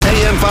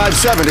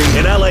570.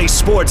 An LA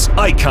sports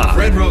icon.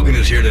 Fred Rogan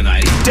is here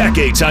tonight.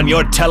 Decades on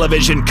your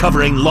television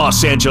covering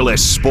Los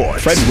Angeles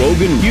sports. Fred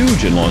Rogan,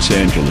 huge in Los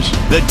Angeles.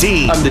 The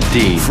Dean. I'm the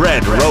Dean.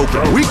 Fred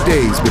Rogan.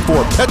 Weekdays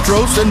before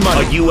Petros and A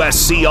Money.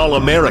 USC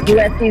All-American.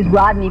 USC's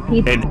Rodney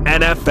Pete. An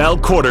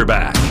NFL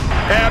quarterback.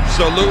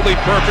 Absolutely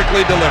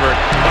perfectly delivered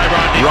by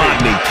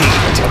Rodney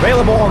Pete.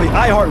 Available on the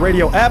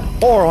iHeartRadio app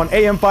or on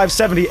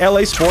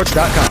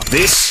AM570LAsports.com.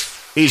 This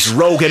is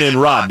Rogan and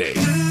Rodney.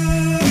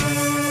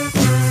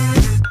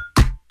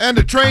 And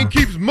the train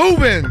keeps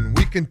moving.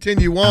 We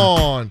continue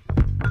on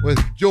with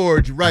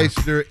George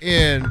Reister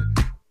in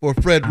for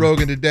Fred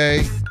Rogan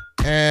today.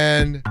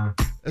 And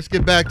let's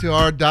get back to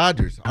our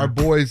Dodgers, our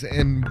boys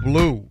in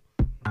blue.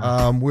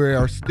 We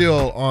are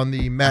still on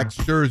the Max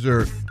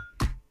Scherzer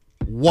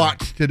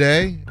watch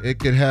today. It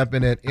could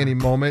happen at any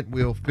moment.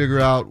 We'll figure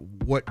out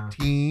what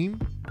team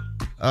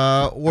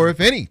or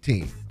if any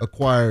team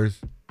acquires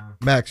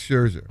Max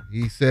Scherzer.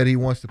 He said he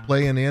wants to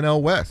play in the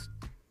NL West.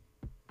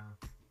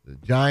 The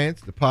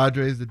Giants, the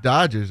Padres, the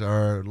Dodgers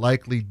are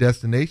likely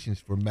destinations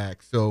for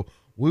Max. So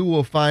we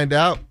will find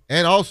out.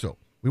 And also,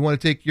 we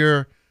want to take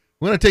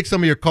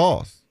some of your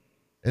calls.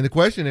 And the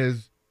question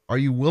is, are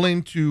you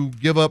willing to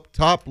give up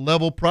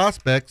top-level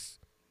prospects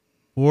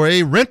for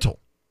a rental?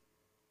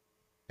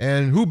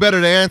 And who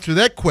better to answer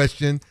that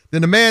question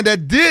than the man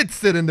that did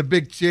sit in the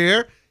big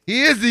chair?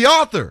 He is the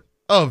author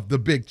of The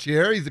Big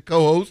Chair. He's the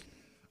co-host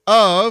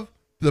of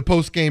the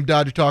post-game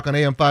Dodger Talk on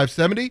AM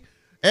 570.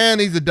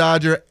 And he's a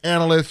Dodger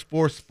analyst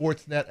for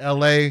Sportsnet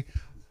LA.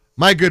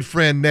 My good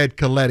friend, Ned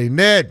Colletti.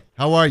 Ned,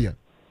 how are you?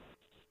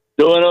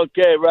 Doing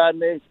okay,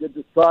 Rodney. Good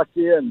to talk to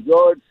you. And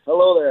George,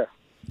 hello there.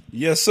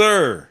 Yes,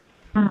 sir.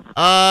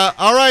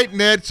 All right,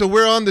 Ned. So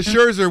we're on the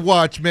Scherzer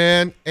watch,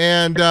 man.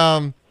 And,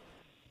 I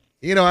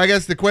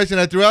guess the question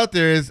I threw out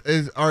there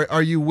is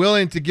are you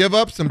willing to give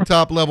up some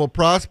top-level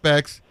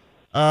prospects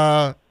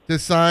to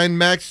sign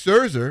Max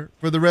Scherzer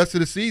for the rest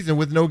of the season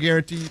with no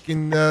guarantee you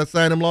can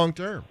sign him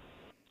long-term?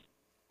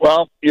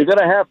 Well, you're going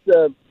to have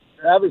to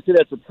 – obviously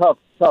that's a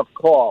tough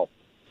call.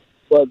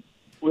 But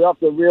we have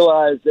to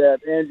realize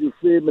that Andrew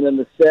Friedman and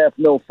the staff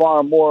know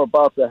far more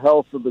about the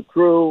health of the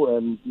crew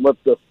and what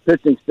the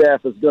pitching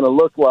staff is going to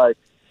look like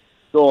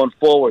going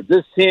forward.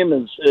 This team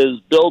is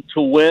built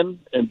to win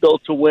and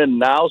built to win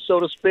now, so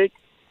to speak.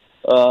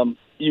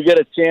 You get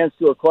a chance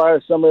to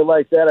acquire somebody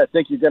like that, I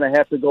think you're going to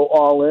have to go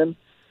all in.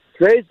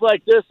 Trades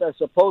like this are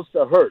supposed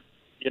to hurt.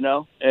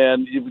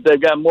 And they've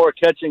got more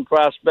catching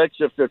prospects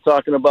if they're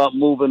talking about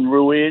moving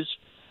Ruiz.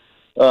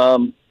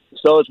 So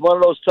it's one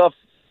of those tough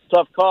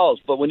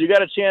calls. But when you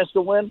got a chance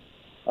to win,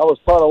 I was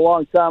taught a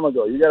long time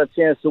ago, you got a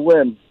chance to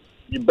win,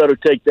 you better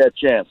take that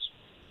chance.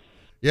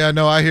 Yeah,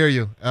 no, I hear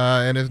you.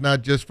 And it's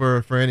not just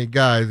for any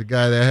guy. It's a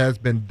guy that has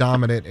been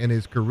dominant in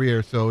his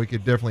career, so he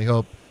could definitely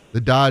help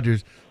the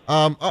Dodgers.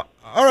 All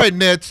right,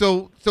 Ned,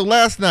 so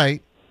last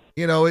night,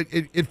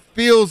 it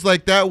feels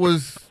like that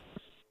was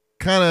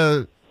kind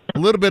of a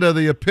little bit of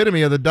the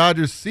epitome of the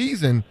Dodgers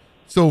season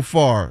so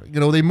far.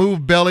 They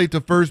moved Belly to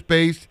first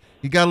base.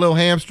 He got a little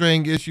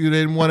hamstring issue.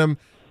 They didn't want him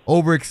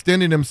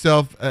overextending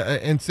himself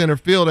in center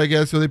field, I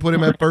guess, so they put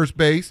him at first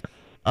base.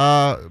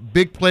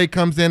 Big play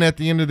comes in at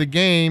the end of the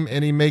game,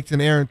 and he makes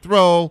an errant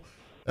throw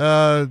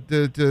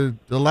to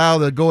allow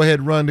the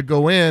go-ahead run to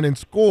go in and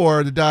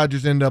score. The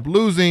Dodgers end up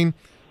losing.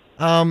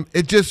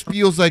 It just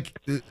feels like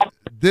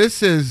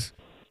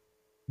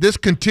this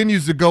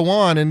continues to go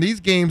on, and these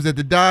games that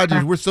the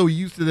Dodgers, we're so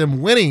used to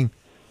them winning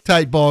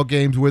tight ball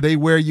games where they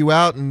wear you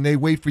out and they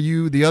wait for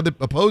you, the other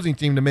opposing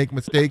team, to make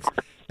mistakes.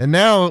 And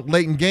now,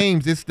 late in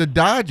games, it's the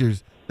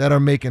Dodgers that are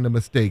making the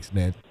mistakes,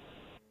 Ned.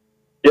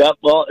 Yeah,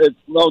 well, it's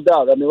no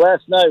doubt. I mean,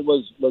 last night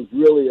was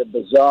really a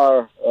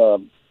bizarre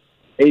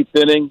eighth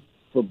inning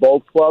for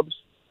both clubs.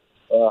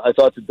 I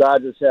thought the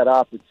Dodgers had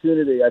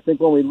opportunity. I think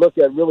when we look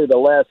at really the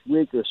last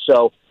week or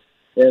so,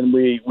 and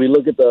we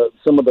look at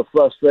some of the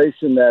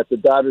frustration that the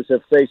Dodgers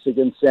have faced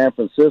against San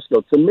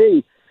Francisco, to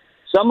me,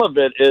 some of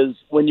it is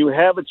when you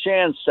have a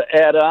chance to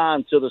add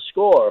on to the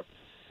score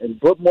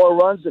and put more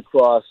runs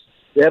across,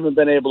 they haven't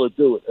been able to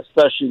do it,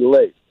 especially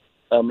late.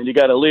 You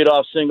got a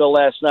leadoff single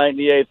last night in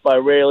the eighth by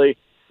Raley.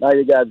 Now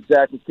you got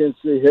Zach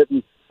McKinstry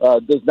hitting,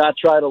 does not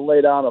try to lay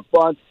down a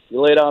bunt.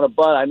 You lay down a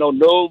bunt. I know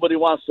nobody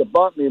wants to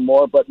bunt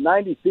anymore, but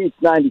 90 feet's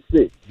 90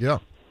 feet. Yeah.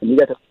 And you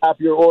got the top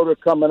of your order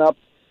coming up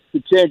to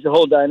change the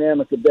whole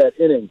dynamic of that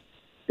inning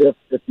if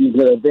you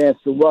can advance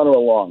the runner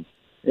along.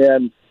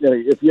 And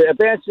if you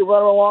advance the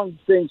runner along,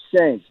 things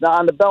change. Now,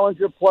 on the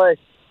Bellinger play,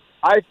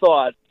 I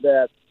thought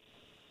that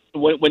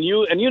when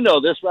you, and you know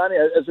this, Ronnie,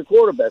 as a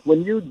quarterback,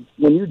 when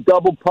you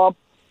double pump,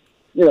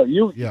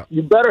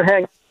 you better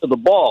hang to the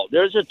ball.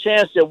 There's a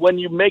chance that when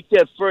you make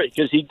that first,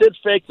 because he did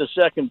fake the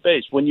second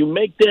base, when you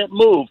make that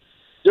move,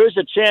 there's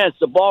a chance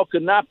the ball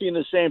could not be in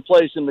the same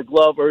place in the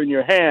glove or in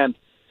your hand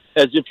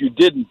as if you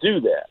didn't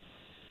do that.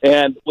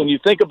 And when you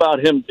think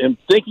about him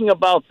thinking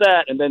about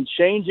that and then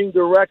changing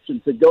direction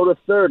to go to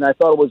third, and I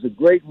thought it was a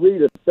great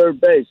read at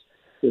third base,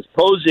 because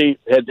Posey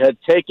had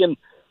taken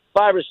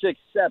 5 or 6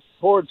 steps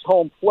towards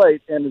home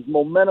plate, and his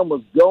momentum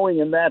was going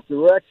in that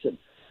direction.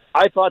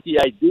 I thought the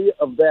idea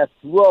of that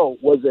throw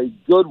was a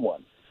good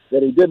one,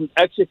 that he didn't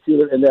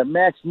execute it, and that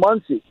Max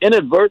Muncy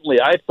inadvertently,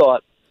 I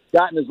thought,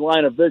 got in his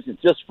line of vision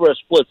just for a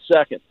split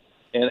second.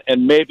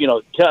 And maybe,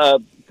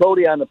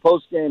 Cody on the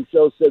post-game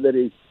show said that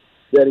he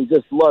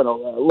just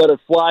let it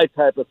fly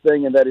type of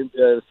thing, and that he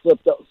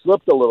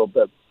slipped a little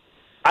bit.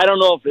 I don't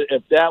know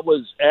if that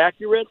was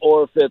accurate,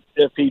 or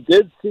if he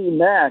did see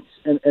Max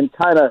and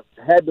kind of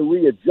had to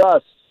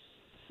readjust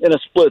in a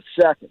split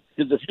second.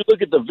 Because if you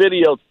look at the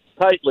video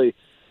tightly,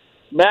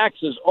 Max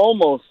is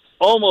almost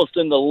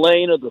in the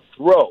lane of the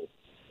throw,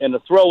 and the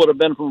throw would have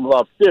been from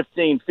about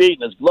 15 feet,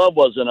 and his glove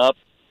wasn't up.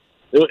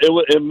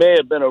 It may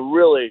have been a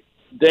really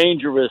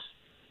dangerous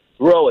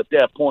throw at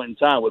that point in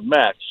time with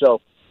Max.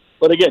 So,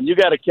 but again, you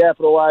got to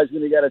capitalize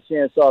when you got a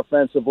chance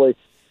offensively.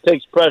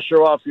 Takes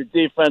pressure off your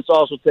defense,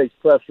 also takes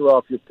pressure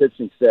off your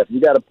pitching staff. You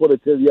got to put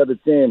it to the other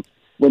team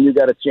when you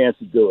got a chance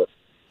to do it.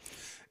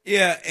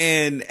 Yeah,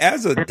 and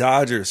as a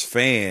Dodgers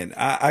fan,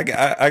 I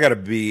got to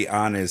be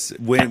honest.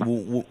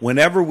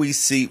 Whenever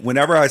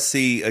I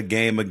see a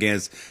game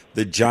against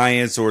the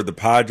Giants or the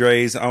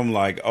Padres, I'm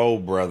like, oh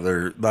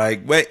brother,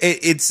 like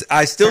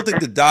I still think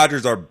the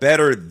Dodgers are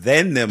better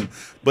than them,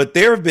 but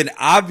there have been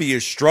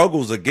obvious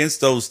struggles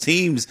against those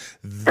teams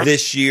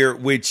this year,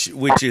 which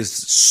is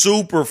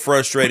super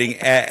frustrating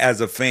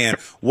as a fan.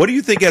 What do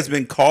you think has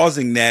been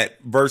causing that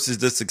versus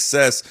the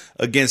success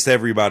against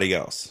everybody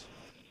else?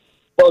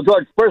 Well,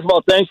 George, first of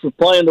all, thanks for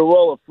playing the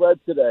role of Fred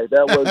today.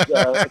 That was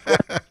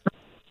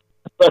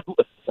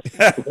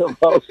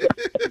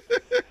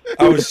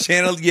I was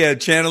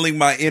channeling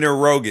my inner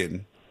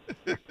Rogan.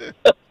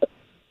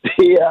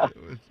 Yeah.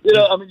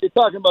 You're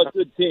talking about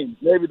good teams.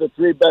 Maybe the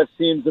three best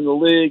teams in the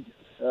league,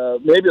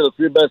 maybe the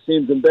three best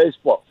teams in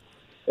baseball.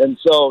 And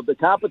so the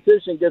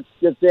competition gets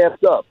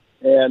amped up.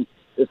 And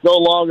it's no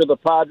longer the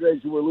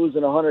Padres who are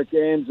losing 100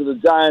 games or the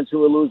Giants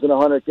who are losing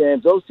 100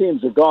 games. Those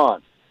teams are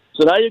gone.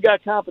 So now you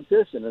got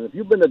competition. And if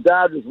you've been the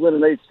Dodgers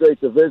winning 8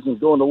 straight divisions,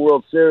 going to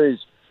World Series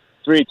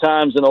 3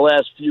 times in the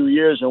last few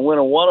years and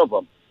winning one of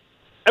them,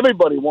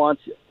 everybody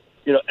wants you.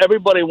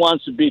 Everybody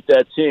wants to beat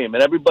that team,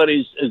 and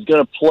everybody is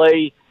going to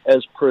play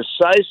as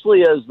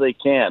precisely as they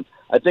can.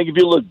 I think if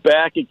you look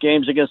back at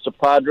games against the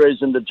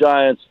Padres and the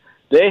Giants,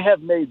 they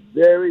have made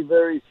very,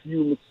 very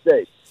few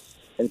mistakes.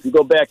 And if you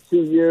go back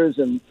 2 years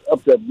and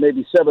up to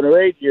maybe 7 or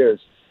 8 years,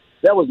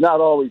 that was not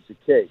always the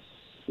case.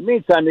 In the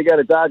meantime, you got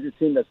a Dodger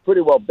team that's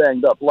pretty well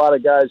banged up. A lot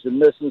of guys are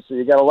missing, so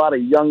you got a lot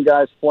of young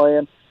guys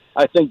playing.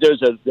 I think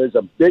there's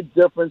a big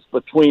difference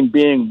between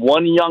being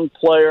one young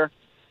player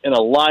in a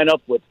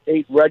lineup with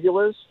 8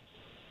 regulars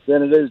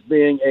than it is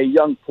being a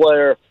young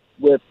player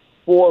with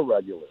 4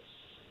 regulars.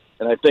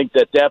 And I think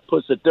that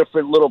puts a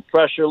different little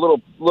pressure, a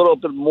little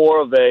bit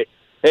more of a,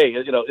 hey,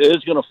 it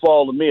is going to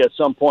fall to me at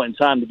some point in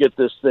time to get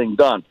this thing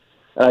done.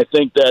 And I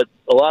think that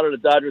a lot of the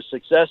Dodgers'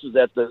 success is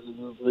that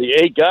the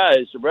 8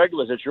 guys, the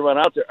regulars that you run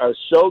out there, are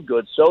so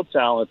good, so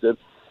talented,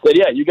 that,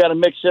 yeah, you got to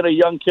mix in a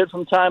young kid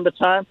from time to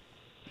time.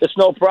 It's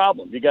no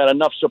problem. You got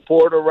enough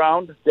support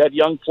around that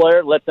young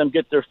player, let them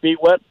get their feet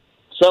wet.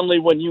 Suddenly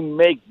when you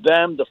make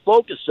them the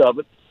focus of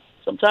it,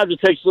 sometimes it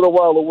takes a little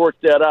while to work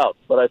that out.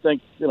 But I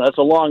think, that's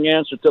a long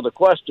answer to the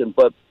question.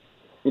 But,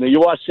 you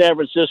watch San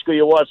Francisco,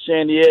 you watch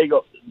San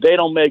Diego, they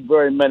don't make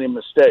very many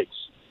mistakes.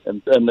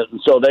 And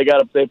so they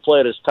play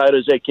it as tight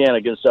as they can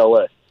against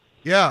L.A.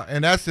 Yeah,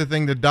 and that's the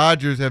thing the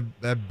Dodgers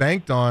have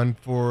banked on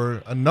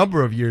for a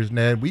number of years,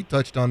 Ned. We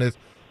touched on this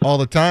all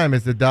the time,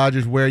 is the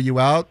Dodgers wear you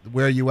out,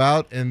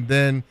 and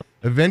then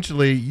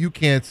eventually you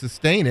can't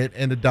sustain it,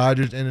 and the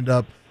Dodgers end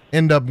up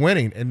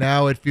winning. And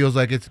now it feels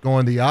like it's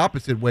going the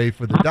opposite way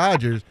for the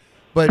Dodgers.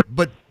 But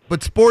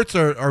sports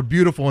are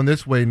beautiful in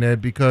this way,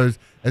 Ned, because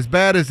as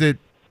bad as it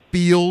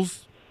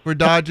feels for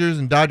Dodgers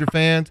and Dodger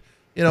fans,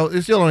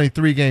 it's still only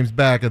 3 games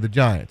back of the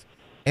Giants.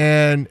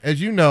 And as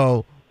you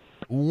know,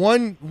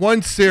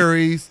 one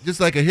series, just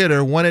like a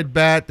hitter, one at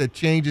bat that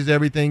changes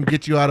everything,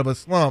 gets you out of a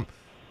slump.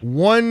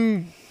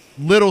 One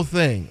little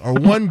thing or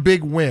one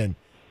big win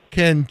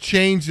can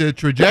change the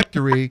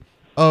trajectory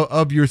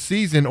of your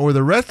season or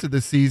the rest of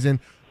the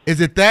season.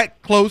 Is it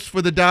that close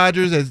for the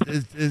Dodgers is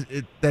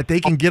that they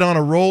can get on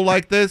a roll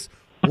like this?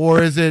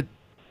 Or is it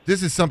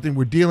this is something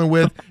we're dealing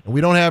with and we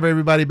don't have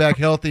everybody back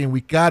healthy and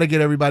we got to get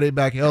everybody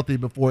back healthy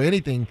before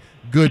anything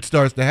good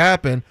starts to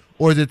happen?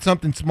 Or is it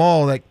something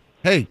small like,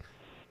 hey,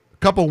 a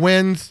couple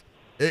wins,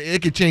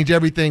 it could change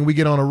everything, we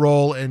get on a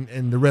roll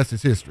and the rest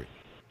is history?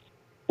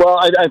 Well,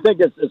 I think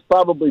it's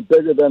probably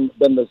bigger than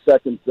the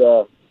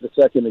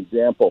second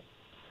example.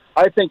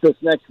 I think this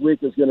next week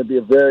is going to be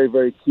a very,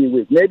 very key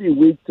week, maybe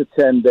week to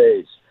 10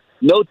 days.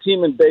 No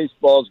team in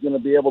baseball is going to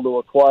be able to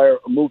acquire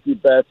a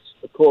Mookie Betts,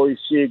 a Corey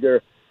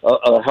Seager,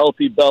 a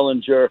healthy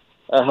Bellinger,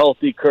 a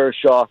healthy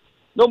Kershaw.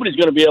 Nobody's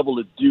going to be able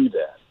to do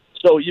that.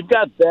 So you've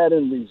got that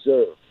in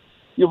reserve.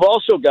 You've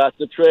also got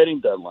the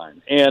trading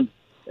deadline. And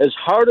as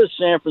hard as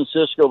San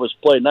Francisco has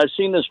played, and I've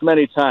seen this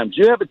many times,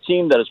 you have a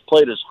team that has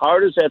played as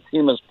hard as that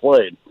team has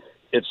played.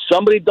 If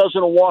somebody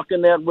doesn't walk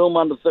in that room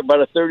by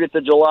the 30th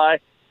of July,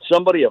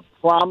 somebody of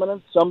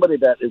prominence, somebody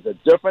that is a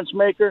difference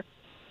maker,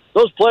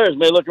 those players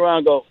may look around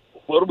and go,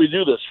 what do we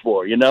do this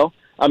for, you know?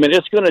 I mean,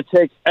 it's going to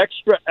take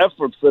extra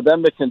effort for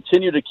them to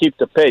continue to keep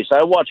the pace.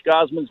 I watched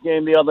Gosman's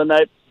game the other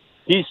night.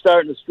 He's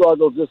starting to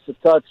struggle just a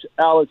touch.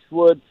 Alex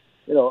Wood,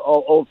 you know,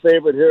 old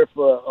favorite here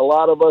for a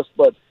lot of us,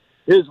 but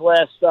his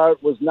last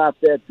start was not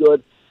that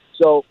good.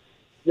 So,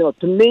 you know,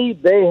 to me,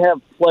 they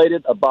have played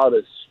it about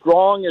as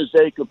strong as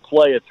they could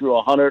play it through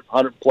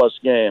 100-plus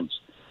games.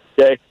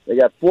 Okay? They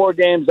got 4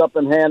 games up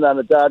in hand on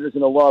the Dodgers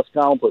in the loss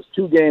column, plus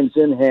 2 games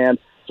in hand.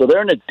 So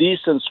they're in a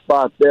decent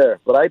spot there.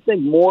 But I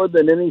think more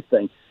than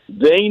anything,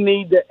 they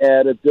need to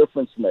add a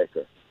difference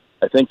maker.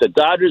 I think the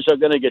Dodgers are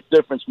going to get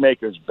difference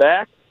makers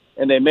back,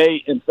 and they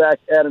may, in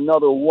fact, add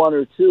another 1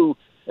 or 2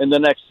 in the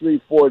next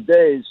 3-4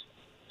 days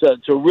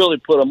to really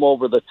put them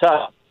over the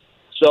top.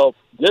 So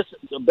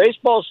the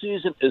baseball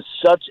season is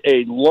such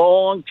a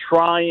long,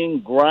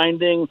 trying,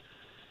 grinding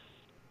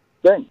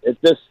thing. It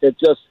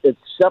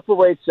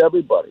separates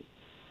everybody.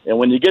 And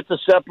when you get to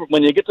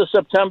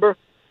September,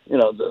 you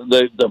know,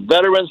 the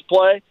veterans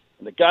play,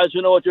 and the guys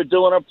who know what they're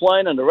doing are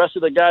playing, and the rest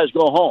of the guys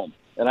go home.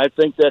 And I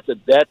think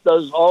that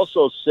does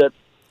also sit,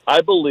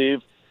 I believe,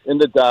 in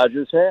the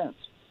Dodgers' hands.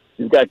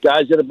 You've got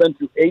guys that have been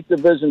through 8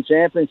 division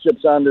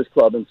championships on this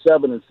club, and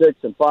 7 and 6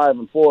 and 5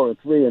 and 4 and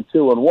 3 and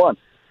 2 and 1.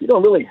 You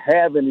don't really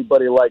have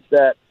anybody like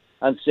that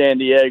on San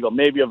Diego.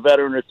 Maybe a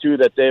veteran or 2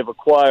 that they've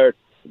acquired.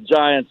 The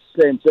Giants,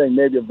 same thing.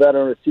 Maybe a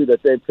veteran or 2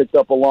 that they've picked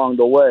up along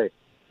the way,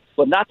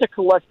 but not the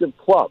collective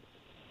club.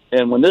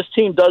 And when this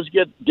team does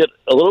get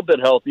a little bit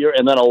healthier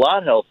and then a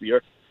lot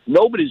healthier,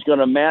 nobody's going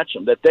to match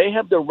them. That they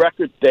have the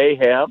record they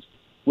have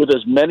with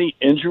as many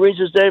injuries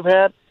as they've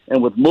had,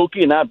 and with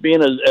Mookie not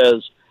being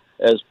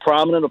as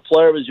prominent a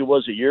player as he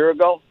was a year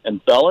ago, and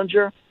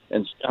Bellinger,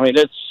 and I mean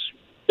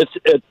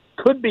it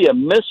could be a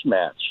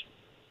mismatch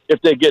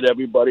if they get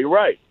everybody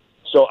right.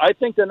 So I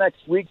think the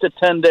next week to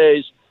 10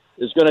 days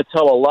is going to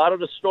tell a lot of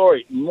the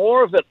story,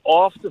 more of it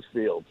off the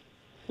field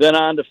than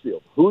on the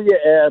field. Who you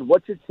add,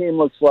 what your team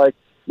looks like,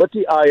 what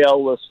the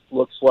IL list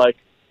looks like,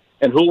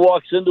 and who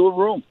walks into a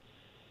room.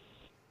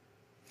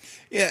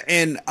 Yeah,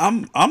 and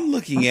I'm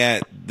looking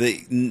at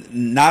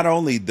not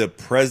only the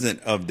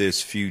present of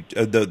this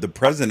the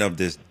present of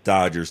this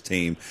Dodgers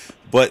team,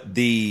 but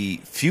the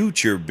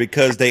future,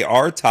 because they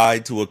are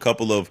tied to a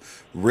couple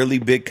of really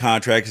big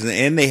contracts,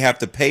 and they have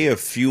to pay a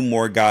few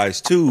more guys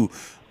too.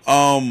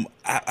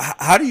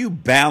 How do you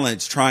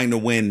balance trying to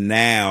win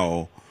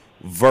now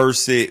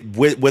versus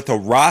with a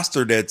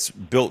roster that's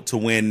built to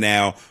win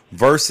now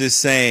versus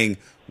saying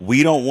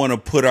we don't want to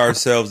put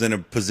ourselves in a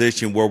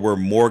position where we're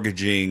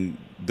mortgaging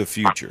the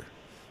future?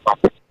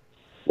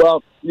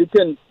 Well, you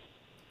can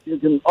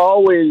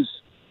always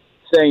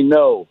say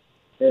no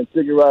and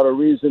figure out a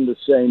reason to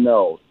say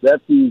no.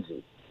 That's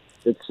easy.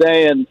 It's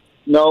saying,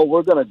 no,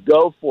 we're going to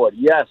go for it.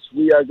 Yes,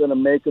 we are going to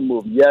make a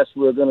move. Yes,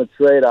 we're going to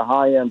trade a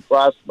high-end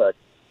prospect.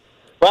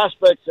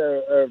 Prospects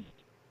are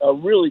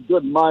really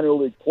good minor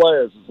league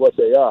players is what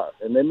they are,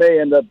 and they may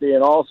end up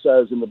being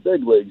all-stars in the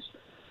big leagues.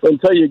 But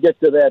until you get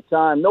to that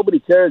time, nobody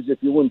cares if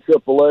you win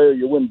AAA or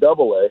you win AA.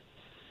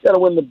 You got to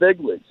win the big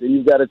leagues, and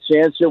you've got a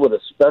chance here with a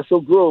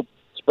special group,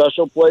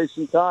 special place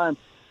and time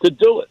to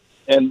do it.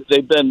 And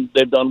they've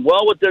done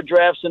well with their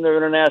drafts and their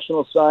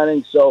international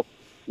signings. So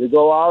you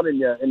go out and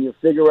you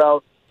figure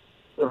out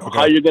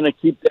how you're going to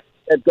keep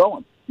that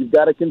going. You've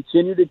got to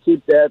continue to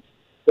keep the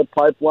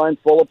pipeline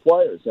full of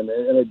players, and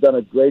they've done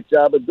a great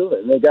job of doing it.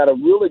 And they got a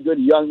really good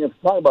young.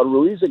 Talking about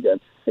Ruiz again,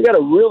 they got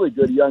a really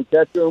good young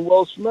catcher in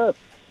Will Smith,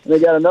 and they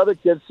got another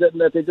kid sitting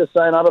that they just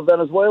signed out of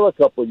Venezuela a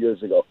couple of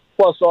years ago,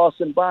 plus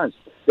Austin Barnes.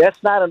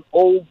 That's not an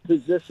old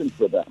position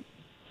for them.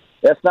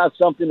 That's not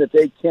something that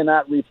they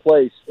cannot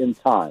replace in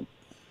time.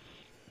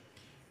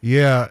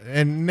 Yeah,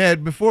 and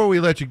Ned, before we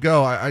let you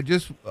go, I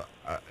just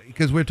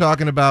because we're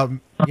talking about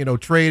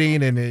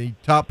trading and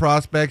top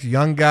prospects,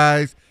 young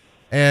guys,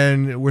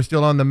 and we're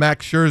still on the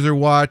Max Scherzer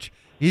watch.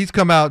 He's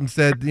come out and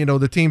said,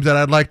 the teams that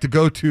I'd like to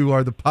go to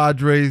are the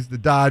Padres, the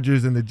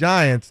Dodgers, and the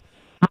Giants.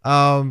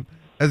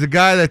 As a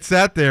guy that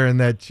sat there in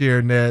that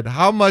chair, Ned,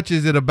 how much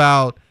is it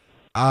about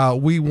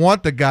we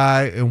want the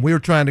guy and we're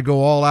trying to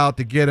go all out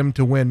to get him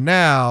to win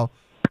now,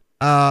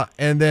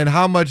 and then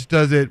how much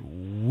does it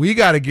we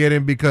got to get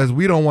him because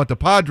we don't want the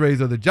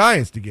Padres or the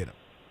Giants to get him?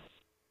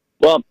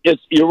 Well,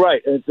 you're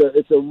right.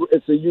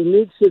 It's a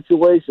unique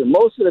situation.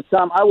 Most of the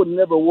time, I would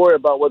never worry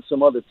about what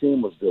some other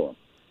team was doing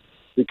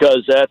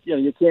because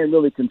you can't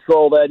really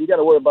control that. You got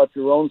to worry about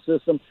your own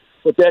system.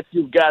 But that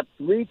you've got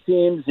 3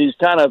 teams he's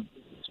kind of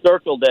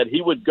circled that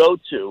he would go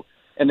to,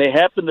 and they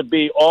happen to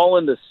be all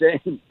in the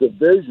same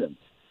division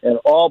and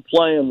all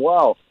playing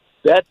well.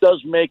 That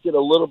does make it a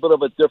little bit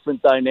of a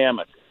different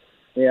dynamic.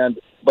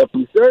 But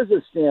from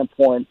Scherzer's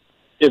standpoint,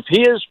 if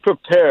he is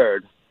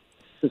prepared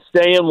to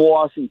stay in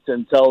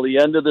Washington till the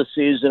end of the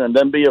season and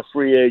then be a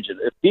free agent,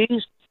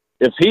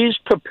 if he's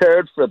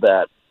prepared for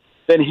that,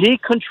 then he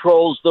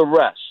controls the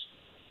rest.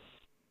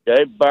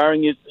 Okay,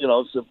 barring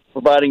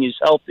providing he's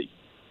healthy,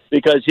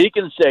 because he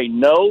can say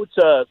no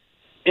to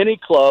any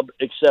club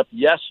except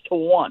yes to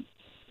one,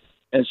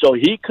 and so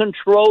he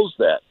controls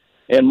that.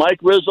 And Mike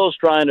Rizzo's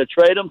trying to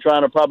trade him,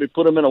 trying to probably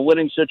put him in a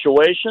winning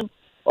situation,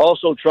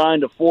 also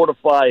trying to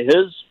fortify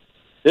his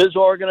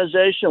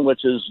organization,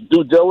 which is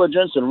due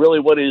diligence and really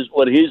what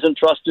he's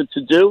entrusted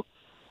to do.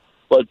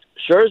 But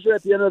Scherzer,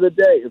 at the end of the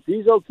day, if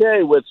he's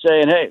okay with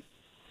saying, hey,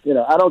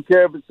 I don't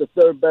care if it's the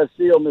third best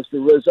deal,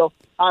 Mr. Rizzo,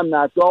 I'm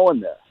not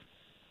going there,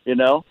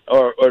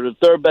 or the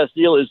third best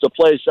deal is the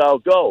place I'll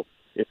go.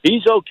 If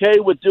he's okay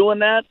with doing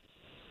that,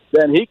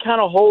 then he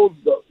kind of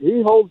holds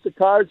the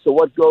cards to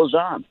what goes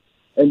on.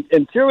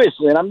 And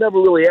curiously, and I've never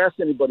really asked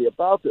anybody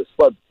about this,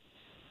 but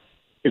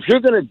if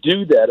you're going to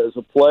do that as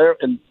a player,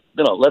 and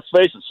let's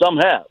face it, some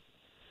have.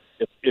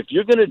 If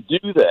you're going to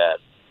do that,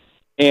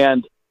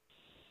 and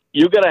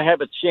you're going to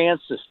have a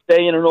chance to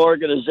stay in an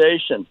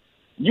organization,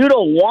 you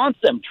don't want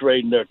them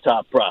trading their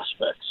top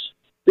prospects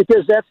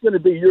because that's going to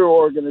be your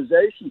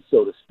organization,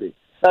 so to speak.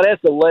 Now,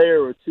 that's a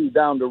layer or two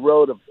down the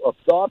road of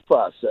thought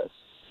process.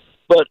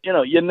 But,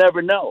 you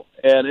never know.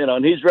 And,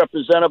 and he's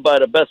represented by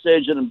the best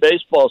agent in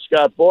baseball,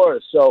 Scott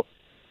Boras. So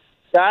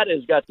Scott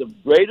has got the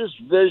greatest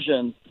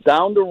vision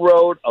down the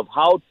road of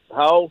how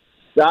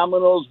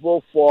dominoes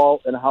will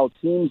fall and how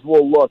teams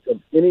will look of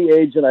any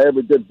agent I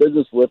ever did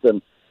business with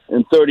in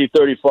 30,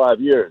 35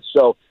 years.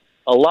 So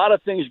a lot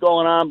of things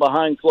going on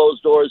behind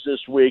closed doors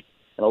this week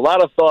and a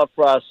lot of thought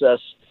process.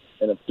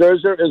 And if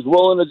Scherzer is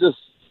willing to just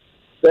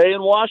stay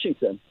in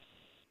Washington,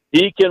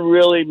 he can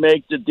really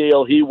make the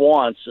deal he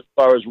wants as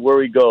far as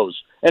where he goes.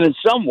 And in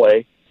some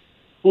way,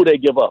 who they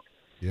give up.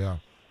 Yeah.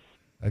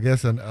 I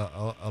guess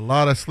a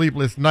lot of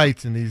sleepless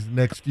nights in these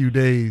next few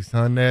days,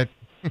 huh, Ned?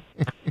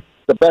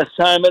 The best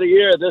time of the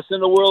year, this in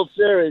the World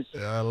Series.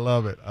 I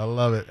love it. I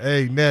love it.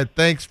 Hey, Ned,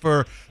 thanks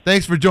for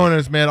joining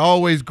us, man.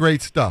 Always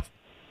great stuff.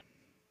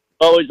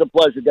 Always a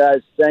pleasure, guys.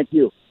 Thank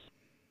you.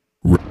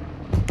 All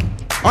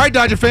right,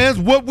 Dodger fans,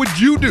 what would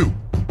you do?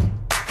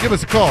 Give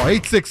us a call,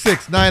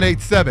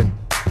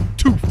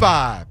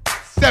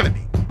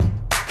 866-987-2570.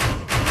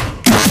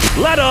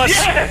 Let us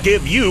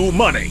give you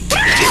money.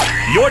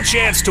 Your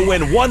chance to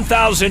win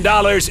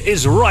 $1,000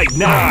 is right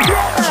now.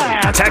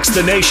 Text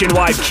the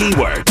nationwide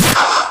keyword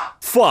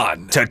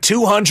FUN to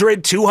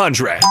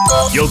 200-200.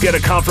 You'll get a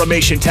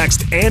confirmation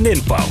text and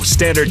info.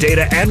 Standard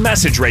data and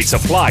message rates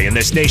apply in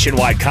this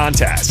nationwide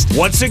contest.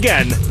 Once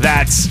again,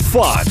 that's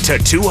FUN to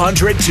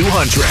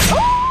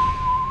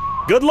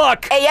 200-200. Good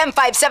luck. AM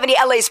 570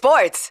 LA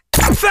Sports.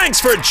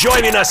 Thanks for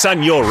joining us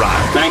on your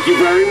ride. Thank you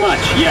very much.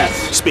 Yes.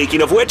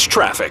 Speaking of which,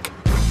 traffic.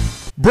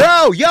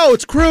 Bro, yo,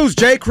 it's Cruz,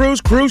 J. Cruz,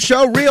 Cruz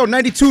Show, Rio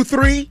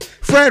 92.3,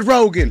 Fred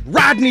Rogan,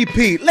 Rodney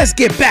P. Let's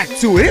get back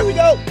to it. Here we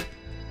go.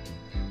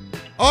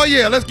 Oh,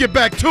 yeah, let's get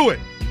back to it.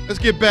 Let's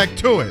get back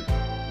to it.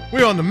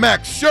 We're on the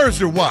Max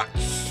Scherzer watch.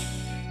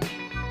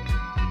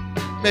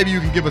 Maybe you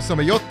can give us some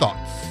of your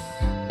thoughts.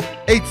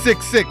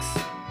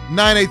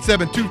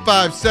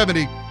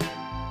 866-987-2570.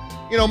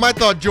 My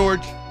thought,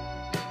 George,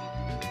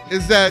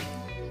 is that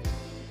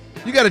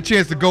you got a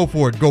chance to go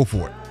for it, go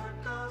for it.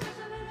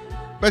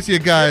 Especially a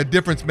guy, a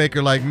difference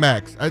maker like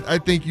Max. I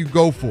think you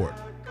go for it.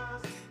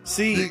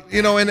 See,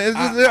 and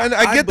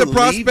I get the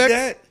prospects.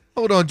 That,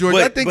 hold on, George.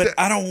 But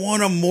I don't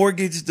want to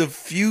mortgage the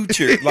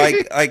future.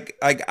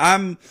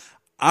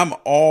 I'm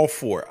all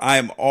for it. I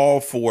am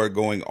all for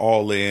going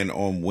all in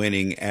on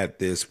winning at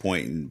this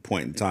point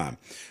in time.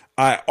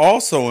 I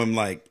also am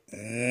like,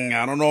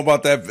 I don't know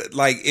about that.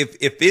 Like, if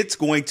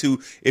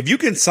you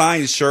can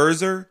sign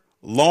Scherzer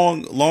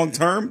long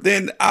term,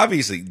 then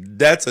obviously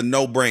that's a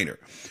no brainer.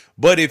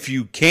 But if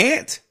you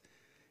can't,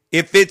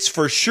 if it's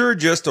for sure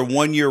just a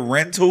 1 year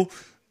rental,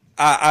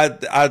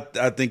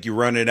 I think you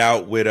run it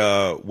out with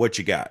what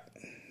you got.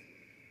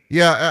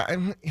 Yeah,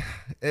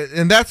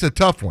 and that's a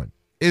tough one.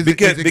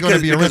 Because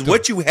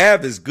what you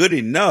have is good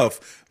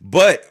enough,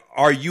 but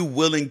are you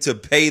willing to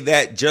pay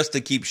that just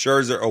to keep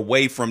Scherzer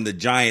away from the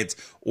Giants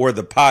or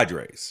the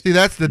Padres? See,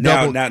 that's the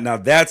double. Now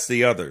that's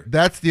the other.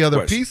 That's the other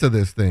question. Piece of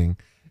this thing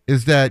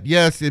is that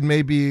yes, it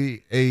may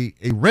be a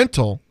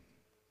rental,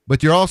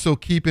 but you're also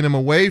keeping him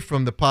away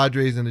from the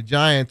Padres and the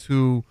Giants,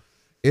 who,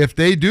 if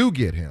they do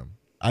get him,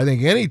 I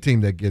think any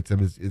team that gets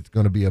him is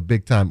going to be a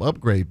big time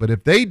upgrade. But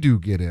if they do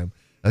get him,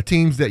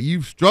 teams that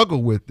you've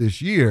struggled with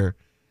this year,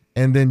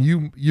 and then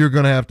you're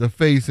going to have to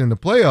face in the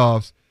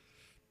playoffs.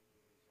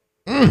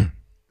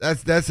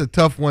 That's a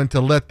tough one to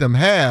let them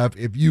have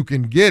if you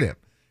can get him.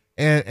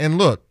 And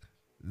look,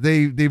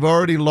 they've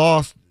already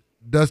lost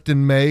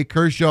Dustin May.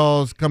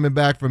 Kershaw's coming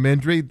back from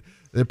injury.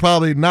 They're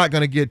probably not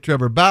going to get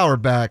Trevor Bauer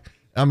back.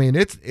 I mean,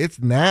 it's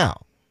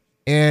now.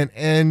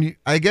 And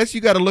I guess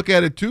you got to look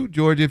at it too,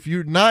 George. If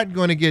you're not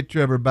going to get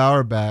Trevor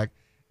Bauer back,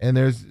 and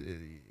there's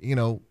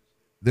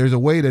a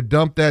way to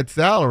dump that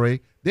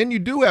salary, then you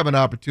do have an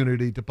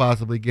opportunity to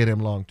possibly get him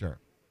long term.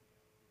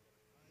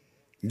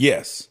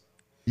 Yes.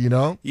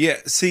 Yeah.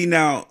 See,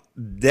 now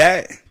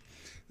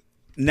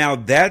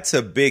that's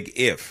a big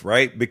if,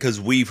 right? Because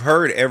we've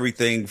heard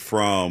everything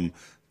from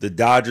the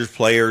Dodgers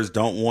players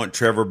don't want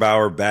Trevor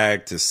Bauer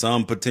back to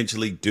some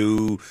potentially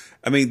do.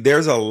 I mean,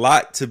 there's a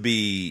lot to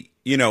be,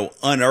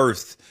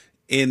 unearthed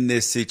in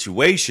this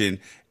situation.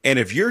 And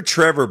if you're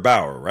Trevor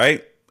Bauer,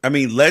 right? I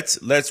mean, let's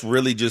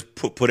really just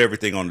put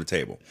everything on the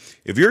table.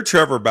 If you're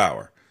Trevor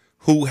Bauer,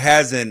 who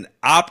has an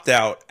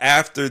opt-out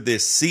after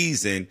this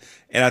season,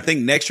 and I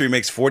think next year he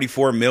makes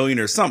 $44 million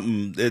or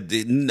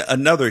something,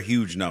 another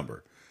huge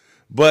number.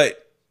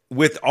 But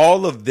with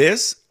all of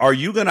this, are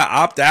you going to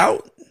opt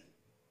out?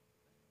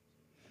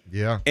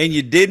 Yeah. And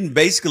you didn't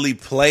basically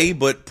play,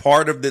 but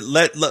part of the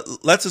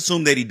let's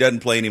assume that he doesn't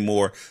play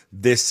anymore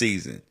this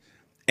season,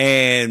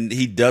 and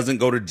he doesn't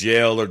go to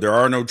jail or there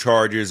are no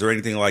charges or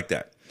anything like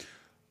that.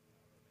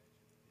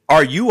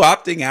 Are you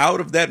opting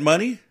out of that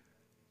money?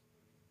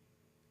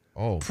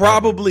 Oh,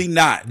 probably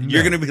not. No.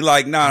 You're going to be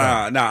like, no.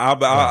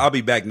 I'll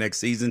be back next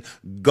season.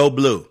 Go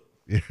blue.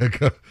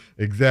 Yeah,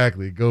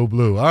 exactly. Go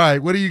blue. All right.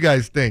 What do you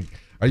guys think?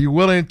 Are you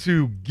willing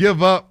to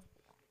give up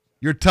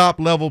your top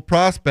level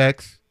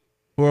prospects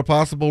for a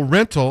possible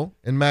rental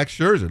in Max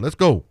Scherzer? Let's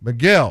go,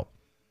 Miguel.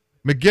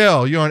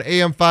 Miguel, you're on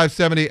AM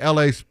 570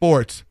 LA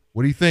Sports.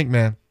 What do you think,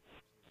 man?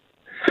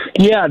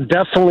 Yeah,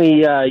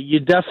 definitely. You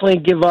definitely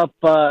give up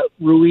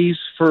Ruiz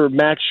for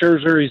Max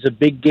Scherzer. He's a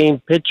big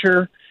game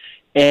pitcher,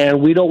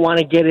 and we don't want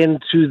to get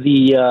into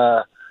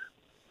the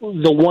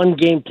one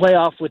game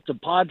playoff with the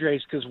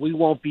Padres because we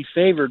won't be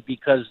favored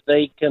because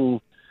they can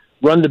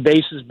run the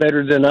bases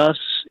better than us,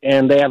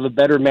 and they have a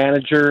better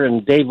manager.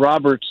 And Dave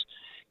Roberts,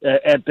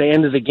 at the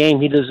end of the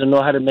game, he doesn't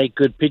know how to make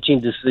good pitching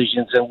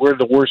decisions, and we're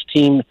the worst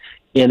team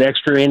in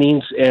extra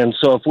innings. And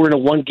so if we're in a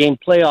one game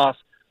playoff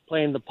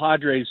playing the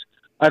Padres,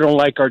 I don't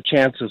like our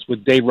chances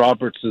with Dave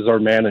Roberts as our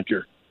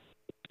manager.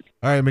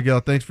 All right,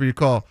 Miguel, thanks for your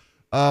call.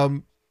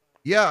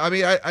 Yeah, I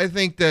mean, I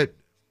think that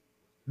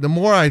the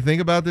more I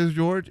think about this,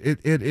 George,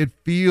 it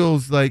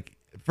feels like,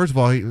 first of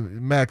all,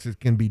 Max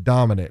can be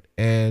dominant.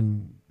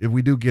 And if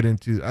we do get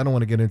into, I don't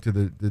want to get into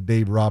the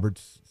Dave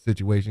Roberts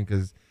situation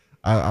because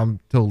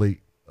I'm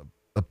totally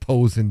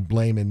opposing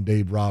blaming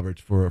Dave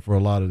Roberts for a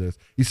lot of this.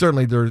 He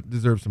certainly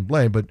deserves some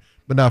blame, but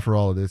not for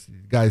all of this.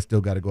 The guy's still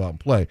got to go out and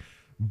play.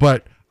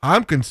 But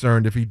I'm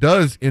concerned if he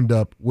does end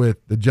up with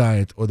the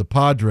Giants or the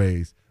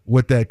Padres,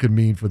 what that could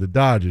mean for the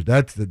Dodgers.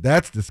 That's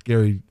the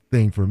scary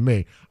thing for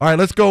me. All right,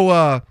 let's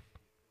go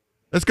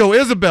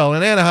Isabel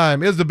in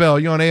Anaheim. Isabel,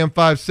 you're on AM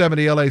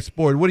 570 LA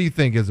Sport. What do you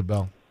think,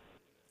 Isabel?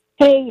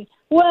 Hey,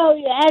 well,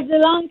 as a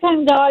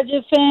longtime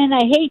Dodger fan,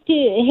 I hate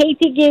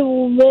to get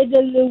rid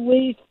of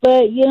Luis,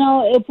 but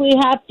if we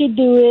have to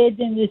do it,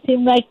 and it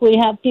seems like we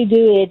have to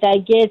do it, I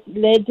guess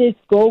let's just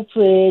go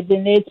for it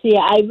and let's see.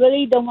 I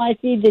really don't want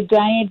to see the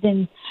Giants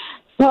and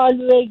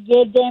Padres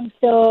get them,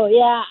 so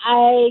yeah,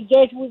 I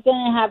guess we're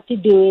gonna have to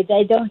do it.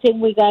 I don't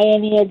think we got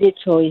any other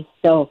choice.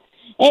 So,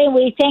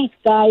 anyway, thanks,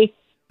 guys.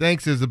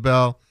 Thanks,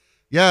 Isabel.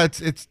 Yeah,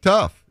 it's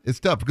tough. It's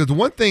tough because the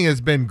one thing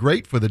that's been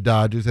great for the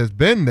Dodgers has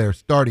been their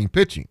starting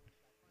pitching.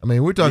 I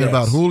mean, we're talking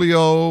about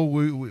Julio.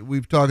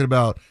 We've talking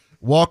about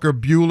Walker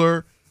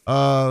Buehler,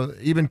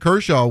 even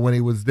Kershaw when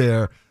he was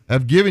there,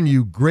 have given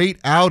you great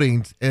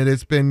outings, and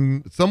it's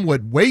been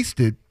somewhat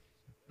wasted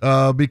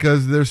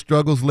because of their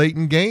struggles late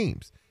in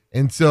games.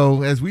 And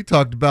so, as we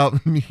talked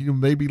about,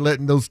 maybe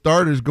letting those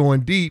starters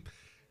going deep,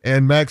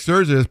 and Max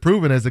Scherzer has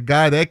proven as a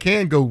guy that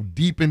can go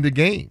deep into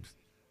games.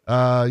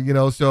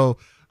 So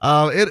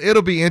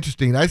it'll be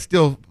interesting. I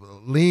still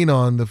lean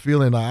on the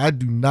feeling I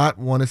do not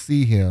want to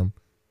see him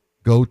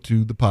go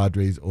to the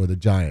Padres or the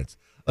Giants.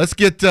 Let's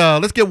get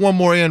one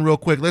more in real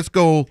quick. Let's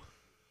go,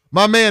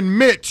 my man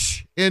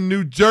Mitch in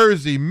New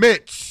Jersey.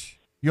 Mitch,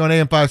 you're on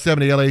AM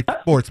 570 LA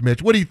Sports.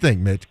 Mitch, what do you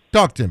think, Mitch?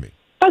 Talk to me.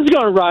 How's it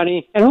going,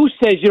 Rodney? And who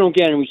says you don't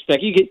get any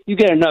respect? You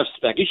get enough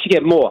respect. You should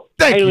get more.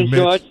 Thank you, Mitch.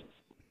 George.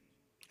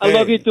 I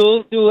love you.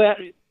 Do that.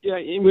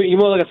 You're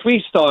more like a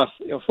 3-star.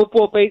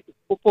 Football,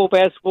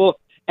 basketball,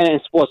 and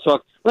sports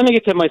talk. Let me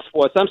get to my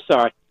sports. I'm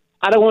sorry.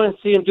 I don't want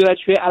to see him do that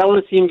trade. I don't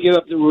want to see him give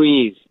up the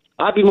Ruiz.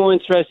 I'd be more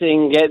interested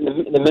in getting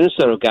the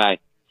Minnesota guy.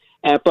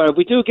 But if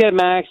we do get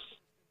Max,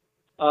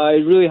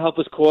 it really help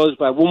us cause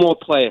by one more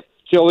player.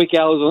 Joey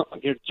Gallo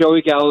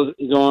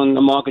is on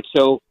the market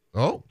too.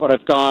 Oh, but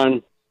I've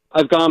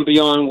gone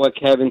beyond what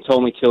Kevin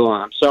told me to.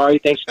 I'm sorry.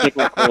 Thanks for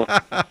taking my call.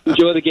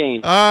 Enjoy the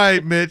game. All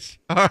right, Mitch.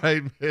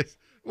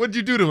 What'd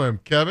you do to him,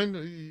 Kevin?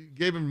 You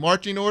gave him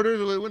marching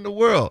orders? What in the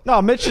world?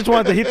 No, Mitch just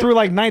wanted to. He threw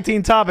like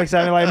 19 topics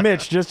at me. Like,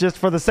 Mitch, just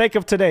for the sake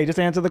of today, just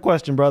answer the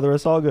question, brother.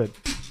 It's all good.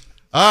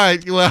 All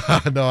right.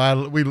 Well,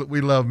 no, we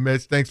love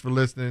Mitch. Thanks for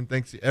listening.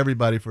 Thanks to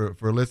everybody for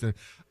listening.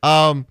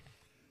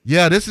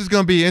 Yeah, this is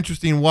going to be an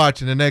interesting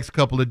watch in the next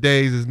couple of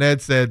days. As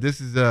Ned said, this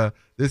is the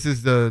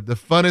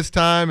funnest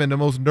time and the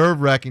most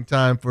nerve-wracking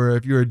time for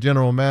if you're a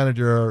general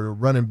manager or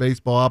running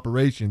baseball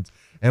operations.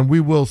 And we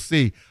will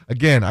see.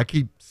 Again, I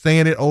keep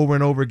saying it over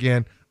and over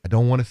again. I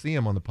don't want to see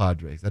him on the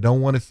Padres. I don't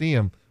want to see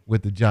him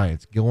with the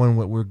Giants. Going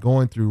what we're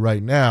going through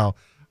right now,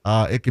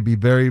 it could be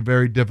very,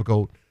 very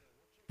difficult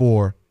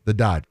for the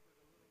Dodgers.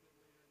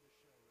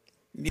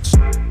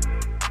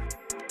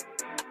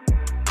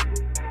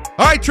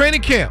 All right,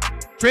 training camp.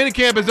 Training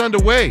camp is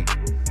underway.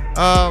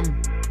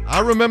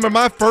 I remember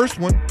my first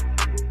one.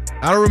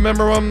 I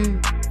remember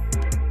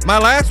my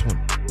last one.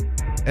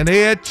 And they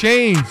had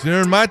changed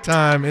during my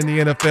time in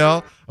the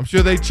NFL. I'm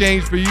sure they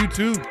changed for you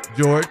too,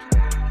 George.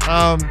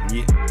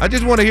 I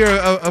just want to hear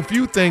a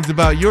few things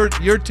about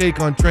your take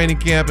on training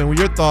camp and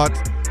your thoughts,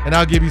 and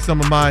I'll give you some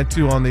of mine,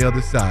 too, on the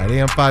other side.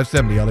 AM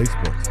 570, LA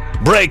Sports.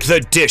 Break the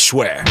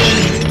dishware.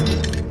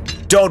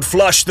 Don't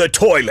flush the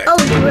toilet.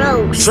 Oh,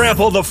 gross.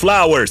 Trample the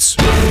flowers.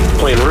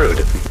 Plain rude.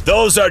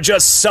 Those are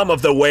just some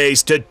of the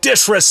ways to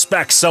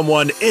disrespect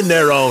someone in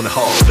their own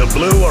home. The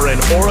Blue are in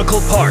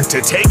Oracle Park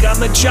to take on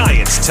the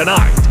Giants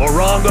tonight.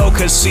 Morongo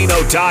Casino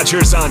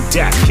Dodgers on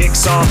deck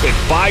kicks off at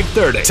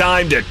 5:30.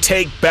 Time to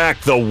take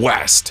back the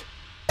West.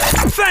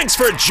 Thanks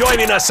for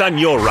joining us on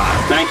your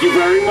ride. Thank you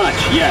very much.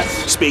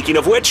 Yes. Speaking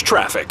of which,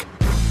 traffic.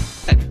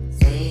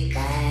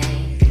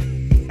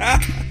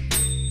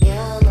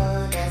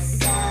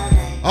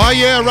 Oh,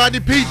 yeah, Rodney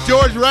Pete,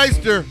 George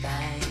Reister.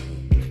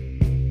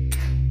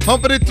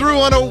 Humping it through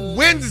on a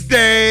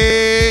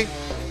Wednesday.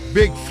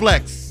 Big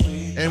flex.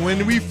 And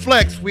when we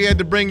flex, we had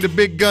to bring the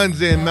big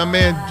guns in, my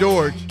man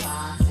George.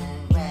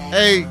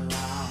 Hey,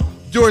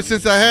 George,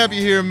 since I have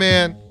you here,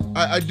 man,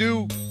 I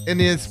do, in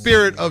the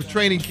spirit of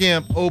training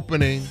camp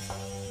opening,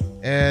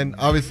 and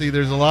obviously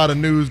there's a lot of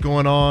news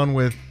going on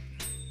with,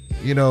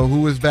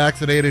 who is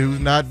vaccinated, who's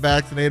not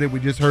vaccinated.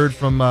 We just heard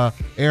from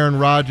Aaron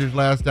Rodgers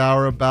last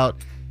hour about,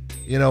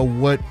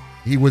 what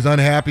he was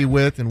unhappy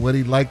with and what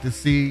he'd like to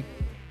see.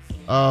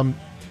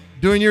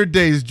 During your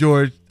days,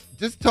 George,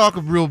 just talk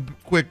real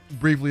quick,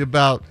 briefly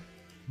about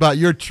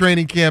your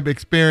training camp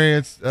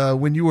experience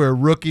when you were a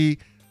rookie,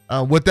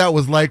 what that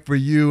was like for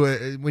you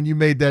when you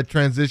made that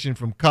transition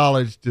from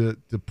college to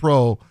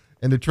pro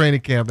and the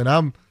training camp. And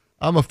I'm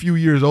a few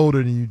years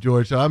older than you,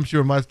 George, so I'm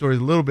sure my story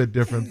is a little bit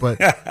different. But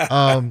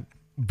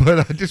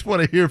but I just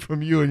want to hear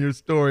from you and your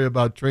story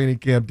about training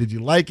camp. Did you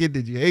like it?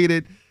 Did you hate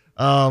it?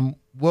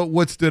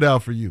 What stood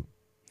out for you?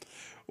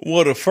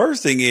 Well, the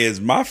first thing is,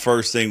 my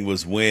first thing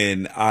was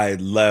when I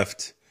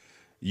left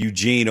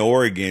Eugene,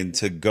 Oregon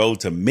to go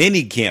to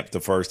mini camp the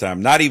first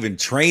time, not even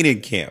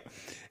training camp.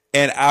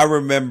 And I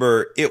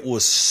remember it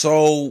was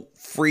so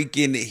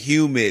freaking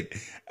humid.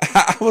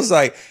 I was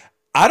like,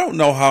 I don't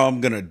know how I'm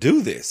going to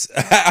do this.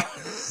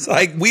 It's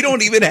like, we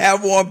don't even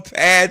have one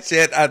patch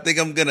yet. I think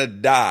I'm going to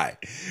die.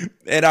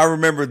 And I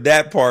remember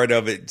that part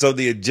of it. So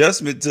the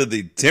adjustment to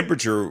the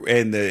temperature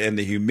and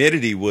the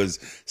humidity was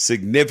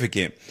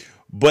significant.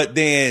 But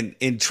then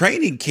in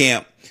training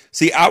camp,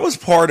 see, I was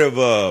part of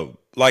a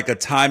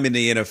time in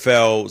the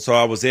NFL. So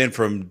I was in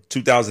from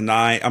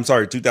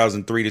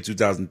 2003 to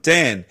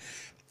 2010.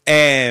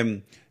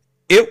 And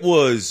it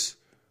was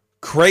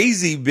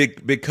crazy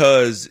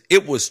because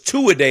it was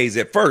 2-a-days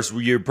at first,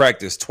 where you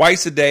practice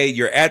twice a day.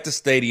 You're at the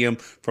stadium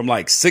from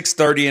like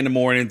 6:30 in the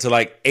morning to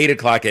like 8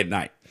 o'clock at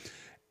night.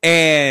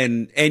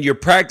 And you're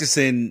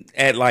practicing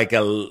at like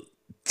a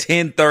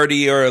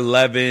 10:30 or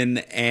 11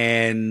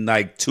 and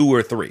like 2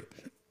 or 3.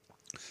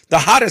 The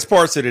hottest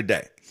parts of the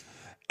day.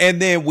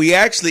 And then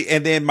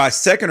my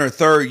second or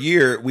third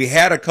year, we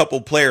had a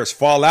couple players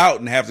fall out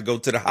and have to go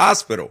to the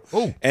hospital.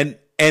 Oh.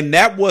 And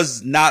that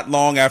was not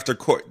long after.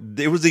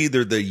 It was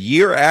either the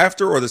year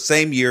after or the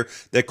same year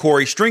that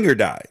Corey Stringer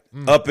died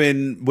up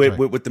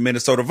with the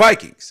Minnesota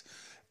Vikings.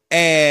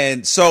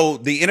 And so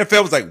the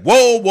NFL was like,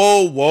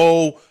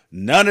 whoa,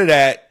 none of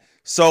that.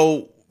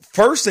 So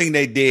first thing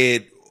they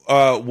did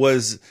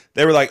was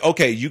they were like,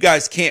 okay, you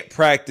guys can't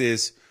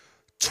practice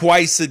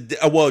twice a day.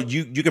 Well,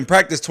 you can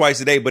practice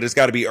twice a day, but it's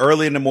got to be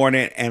early in the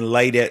morning and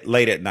late at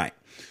night.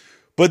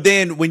 But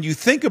then when you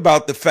think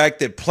about the fact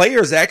that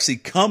players actually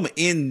come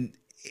in,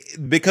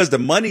 because the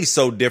money's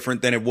so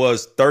different than it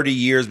was 30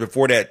 years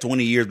before that,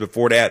 20 years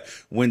before that,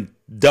 when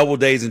double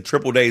days and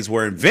triple days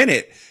were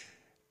invented,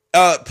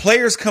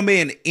 players come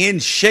in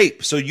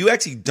shape. So you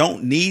actually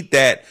don't need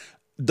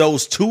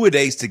those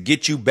 2-a-days to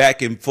get you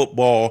back in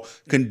football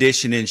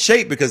condition and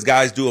shape, because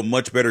guys do a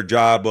much better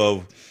job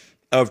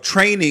of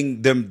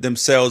training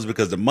themselves,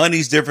 because the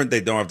money's different.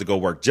 They don't have to go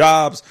work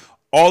jobs,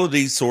 all of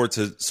these sorts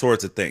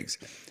of things.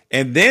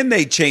 And then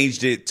they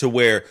changed it to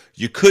where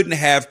you couldn't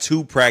have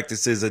 2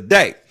 practices a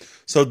day.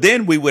 So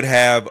then we would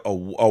have a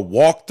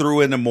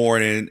walkthrough in the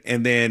morning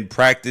and then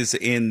practice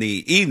in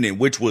the evening,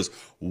 which was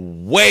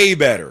way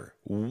better,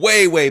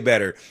 way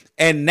better.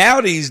 And now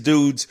these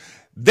dudes,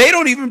 they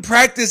don't even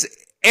practice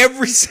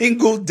every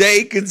single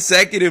day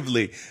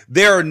consecutively.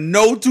 There are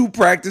no 2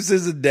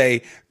 practices a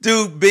day.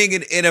 Dude, being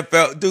an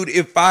NFL, dude,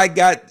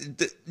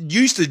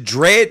 used to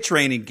dread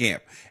training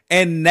camp.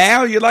 And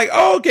now you're like,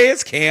 oh, okay,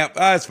 it's camp.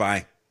 It's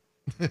fine.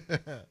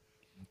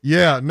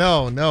 Yeah,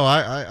 no,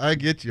 I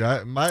get you.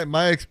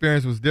 My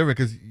experience was different,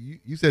 because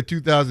you said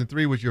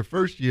 2003 was your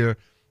first year.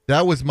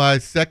 That was my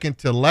second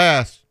to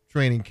last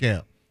training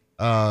camp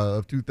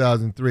of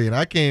 2003, and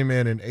I came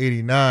in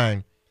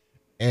 '89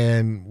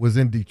 and was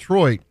in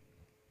Detroit.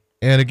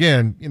 And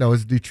again,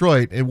 it's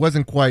Detroit. It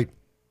wasn't quite,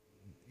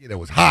 it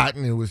was hot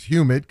and it was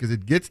humid, because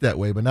it gets that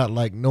way, but not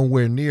like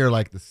nowhere near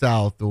like the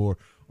South or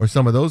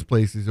some of those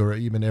places, or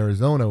even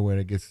Arizona, where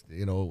it gets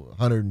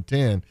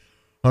 110.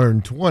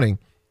 120.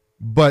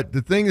 But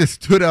the thing that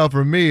stood out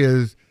for me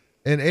is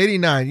in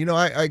 '89,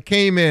 I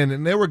came in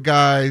and there were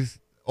guys,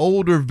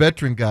 older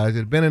veteran guys that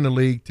had been in the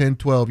league 10,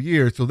 12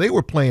 years. So they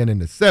were playing in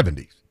the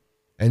 70s.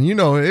 And,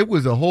 it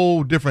was a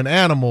whole different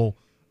animal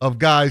of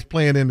guys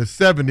playing in the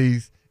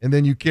 70s, and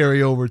then you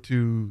carry over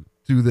to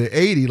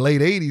the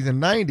late 80s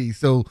and 90s.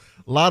 So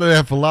a lot of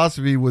that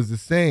philosophy was the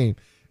same.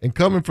 And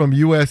coming from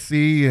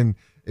USC, and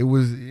it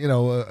was,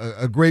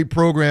 a great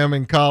program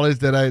in college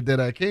that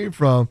I came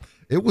from,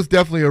 it was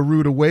definitely a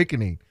rude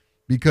awakening,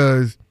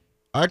 because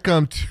I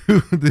come to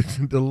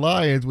the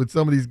Lions with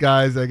some of these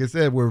guys, like I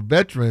said, were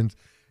veterans,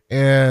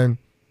 and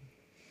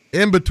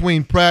in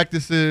between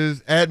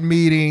practices, at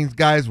meetings,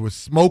 guys were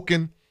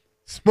smoking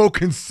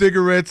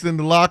cigarettes in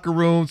the locker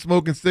room,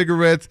 smoking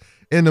cigarettes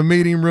in the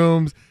meeting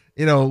rooms,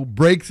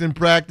 breaks in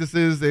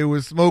practices. They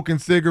were smoking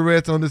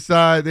cigarettes on the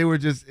side. It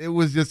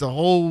was just a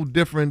whole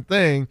different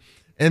thing.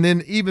 And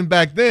then even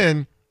back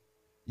then,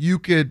 you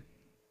could,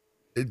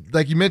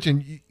 like you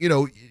mentioned,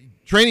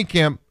 training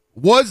camp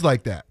was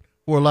like that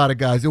for a lot of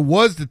guys. It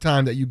was the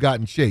time that you got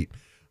in shape,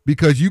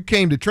 because you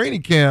came to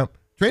training camp.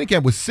 Training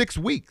camp was 6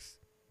 weeks,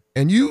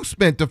 and you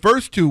spent the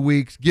first 2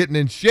 weeks getting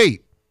in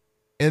shape.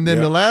 And then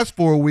the last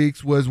 4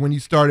 weeks was when you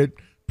started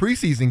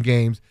preseason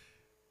games.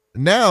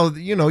 Now,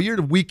 you're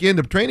the weekend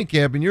of training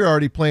camp, and you're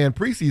already playing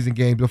preseason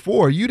games.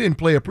 Before, you didn't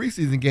play a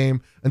preseason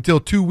game until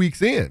 2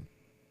 weeks in.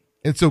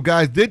 And so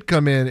guys did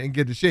come in and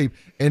get to shape.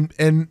 And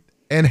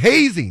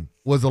hazing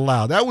was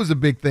allowed. That was a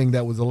big thing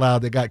that was allowed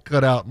that got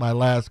cut out my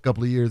last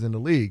couple of years in the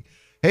league.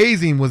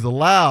 Hazing was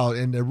allowed,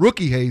 and the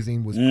rookie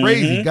hazing was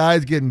crazy.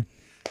 Guys getting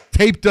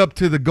taped up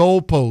to the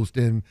goalpost.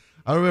 And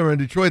I remember in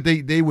Detroit,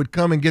 they would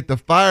come and get the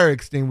fire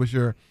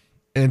extinguisher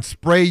and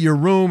spray your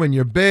room and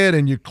your bed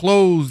and your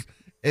clothes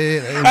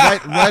and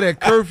right at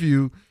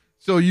curfew,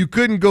 so you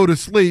couldn't go to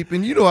sleep.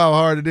 And you know how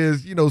hard it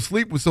is.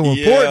 Sleep was so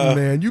important,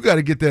 man. You got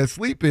to get that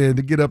sleep in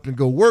to get up and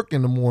go work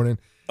in the morning.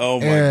 Oh,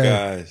 my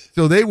gosh.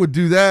 So they would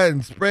do that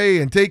and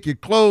spray and take your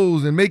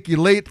clothes and make you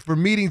late for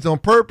meetings on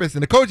purpose,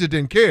 and the coaches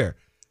didn't care.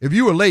 If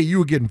you were late, you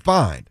were getting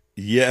fined.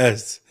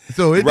 Yes.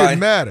 So it didn't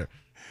matter.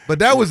 But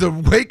that was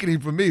an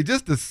awakening for me,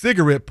 just the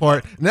cigarette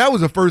part. And that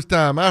was the first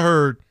time I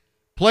heard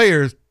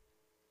players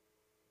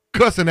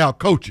cussing out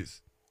coaches.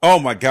 Oh,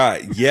 my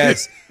God.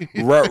 Yes.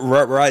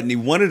 Rodney,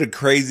 one of the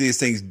craziest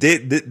things,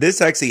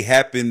 this actually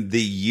happened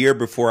the year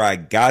before I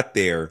got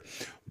there.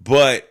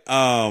 But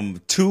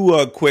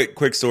two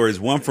quick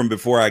stories. One from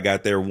before I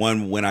got there,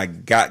 one when I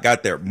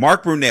got there.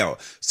 Mark Brunell.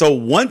 So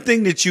one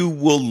thing that you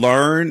will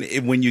learn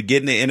when you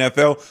get in the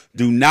NFL,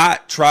 do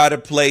not try to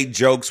play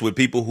jokes with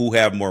people who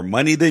have more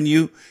money than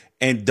you,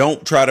 and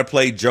don't try to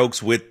play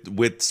jokes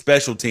with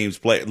special teams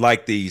play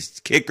like these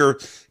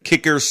kickers,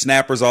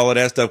 snappers, all of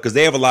that stuff, because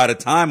they have a lot of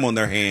time on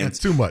their hands. That's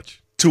too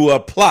much to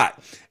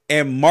plot.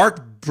 And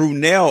Mark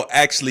Brunell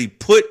actually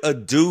put a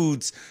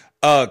dude's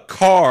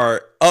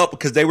car up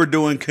because they were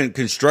doing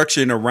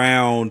construction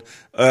around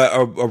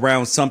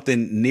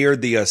something near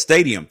the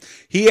stadium.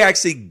 He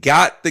actually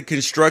got the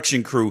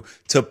construction crew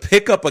to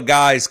pick up a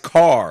guy's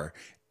car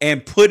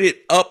and put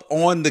it up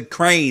on the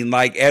crane,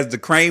 like as the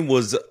crane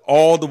was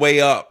all the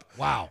way up.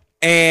 Wow.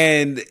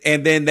 And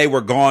then they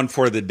were gone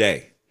for the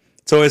day.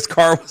 So his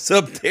car was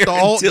up there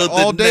all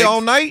day,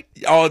 all night?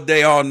 All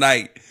day, all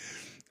night.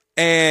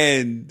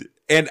 And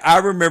I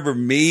remember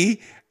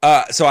me,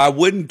 so I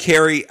didn't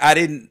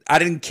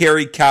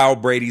carry Kyle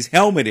Brady's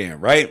helmet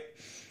in, right?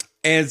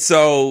 And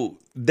so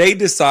they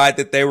decide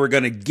that they were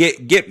going to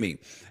get me.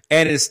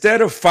 And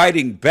instead of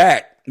fighting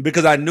back,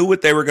 because I knew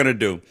what they were going to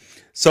do,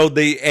 so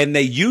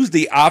they used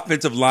the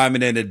offensive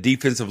lineman and the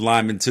defensive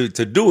lineman to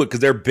do it, because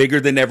they're bigger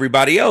than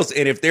everybody else.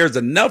 And if there's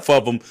enough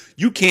of them,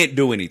 you can't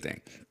do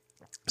anything.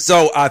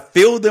 So I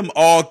feel them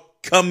all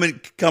coming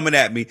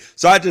at me.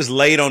 So I just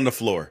laid on the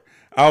floor.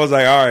 I was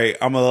like, all right,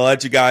 I'm going to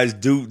let you guys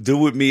do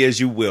with me as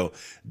you will.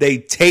 They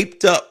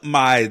taped up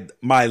my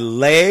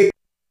leg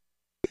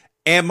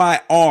and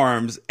my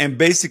arms and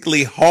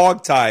basically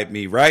hog-tied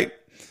me, right?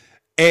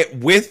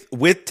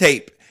 With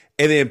tape,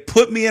 and then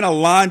put me in a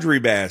laundry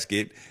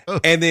basket,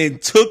 and then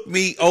took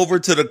me over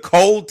to the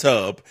cold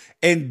tub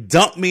and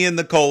dumped me in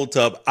the cold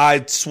tub.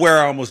 I swear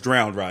I almost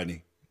drowned,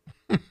 Rodney.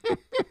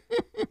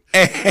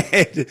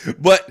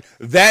 But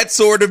that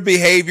sort of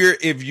behavior,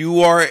 if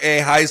you are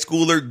a high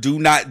schooler, do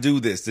not do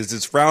this. This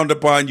is frowned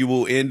upon. You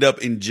will end up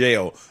in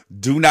jail.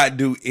 Do not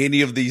do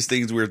any of these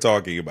things we're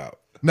talking about.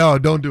 No,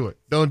 don't do it.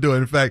 Don't do it.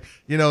 In fact,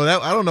 I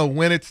don't know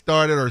when it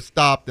started or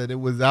stopped that it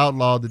was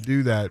outlawed to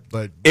do that,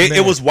 but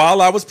it was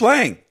while I was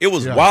playing. It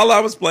was while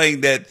I was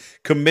playing that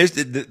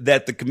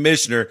the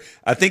commissioner,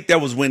 I think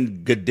that was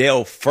when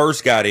Goodell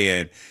first got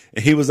in,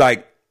 and he was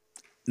like,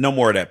 no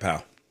more of that,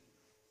 pal.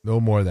 No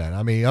more of that.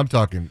 I mean, I'm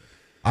talking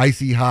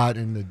icy hot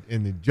in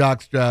the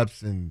jock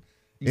straps and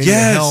in the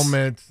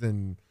helmets,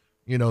 and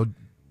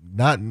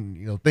not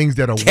things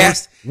that are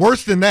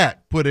worse than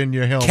that put in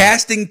your helmet.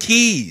 Casting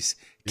keys.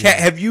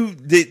 Have you?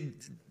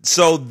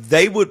 So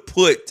they would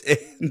put.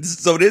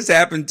 So this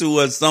happened to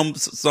us.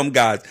 Some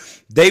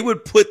guys, they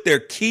would put their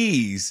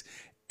keys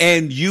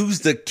and use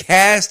the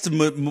cast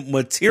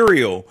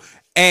material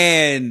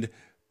and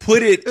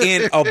put it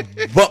in a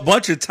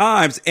bunch of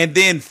times, and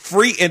then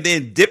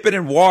dip it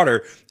in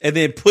water, and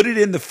then put it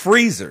in the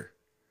freezer.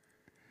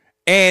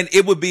 And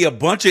it would be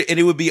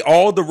it would be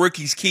all the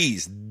rookies'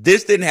 keys.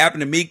 This didn't happen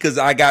to me because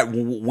I got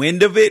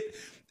wind of it.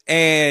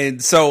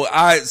 And so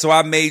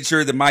I made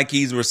sure that my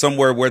keys were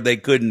somewhere where they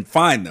couldn't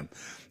find them.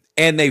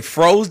 And they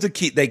froze the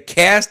key. They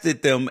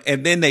casted them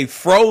and then they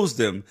froze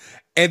them.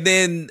 And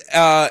then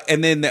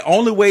the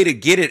only way to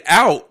get it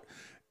out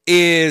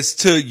is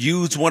to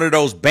use one of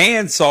those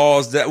band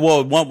saws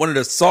one of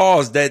the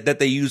saws that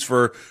they use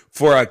for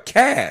a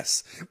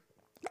cast.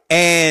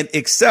 And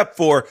except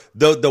for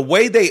the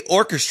way they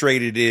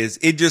orchestrated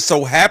it just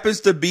so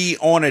happens to be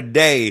on a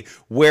day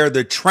where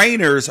the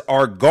trainers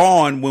are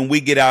gone when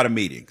we get out of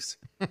meetings.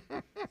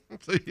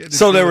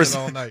 So there was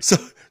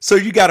so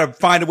you got to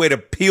find a way to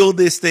peel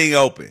this thing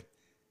open.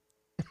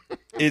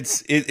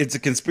 It's a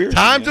conspiracy.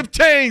 Times have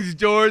changed,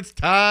 George.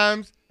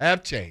 Times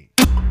have changed.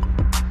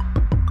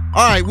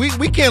 All right,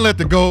 we can't let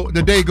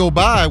the day go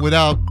by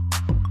without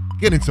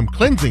getting some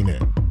cleansing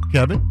in,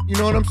 Kevin. You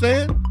know what I'm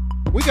saying?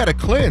 We got to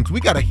cleanse. We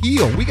got to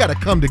heal. We got to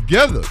come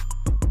together.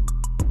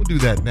 We'll do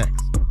that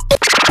next.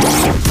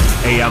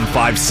 AM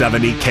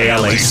 570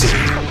 KLAC,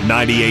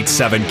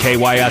 98.7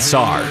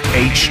 KYSR,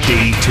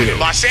 HD2.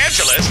 Los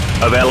Angeles.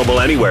 Available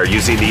anywhere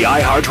using the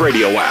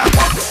iHeartRadio app.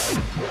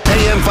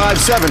 AM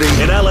 570.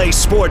 An LA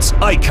sports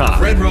icon.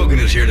 Fred Rogan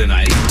is here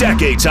tonight.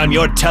 Decades on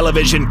your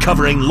television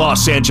covering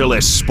Los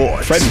Angeles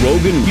sports. Fred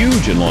Rogan,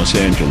 huge in Los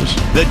Angeles.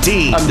 The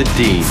Dean. I'm the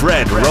Dean.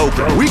 Fred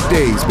Rogan.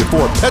 Weekdays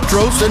before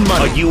Petros and A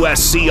Money.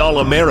 USC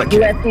All-American.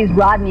 USC's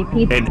Rodney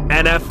Pete. An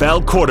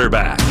NFL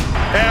quarterback.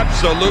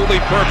 Absolutely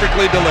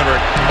perfectly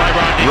delivered by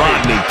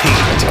Rodney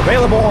Pete.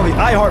 Available on the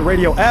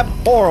iHeartRadio app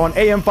or on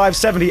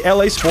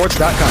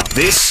AM570LAsports.com.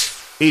 This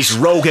is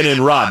Rogan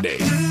and Rodney.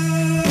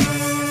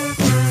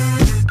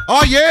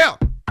 Oh, yeah.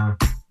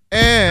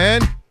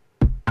 And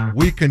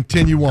we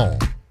continue on.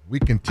 We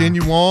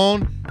continue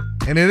on.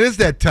 And it is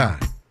that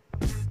time.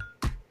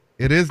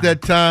 It is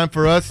that time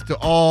for us to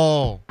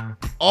all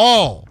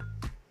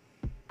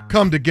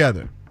come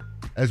together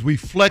as we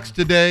flex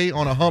today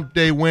on a Hump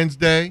Day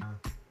Wednesday.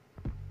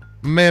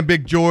 My man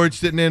Big George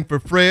sitting in for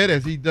Fred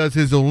as he does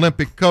his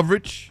Olympic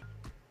coverage.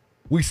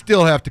 We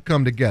still have to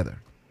come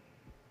together.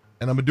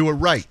 And I'm going to do it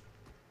right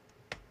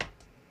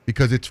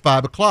because it's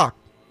 5 o'clock.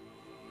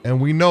 And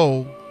we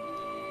know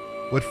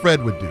what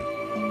Fred would do.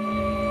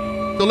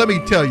 So let me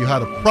tell you how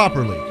to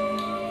properly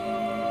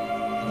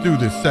do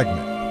this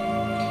segment.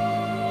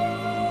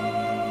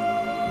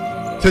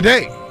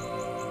 Today,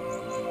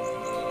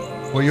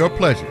 for your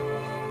pleasure,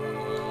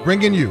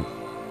 bringing you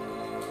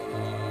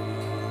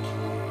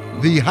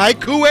the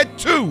Haiku at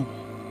 2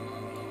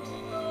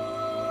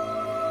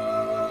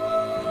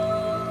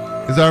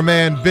 is our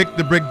man Vic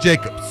the Brick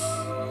Jacobs.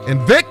 And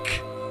Vic,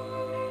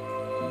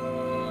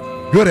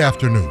 good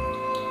afternoon.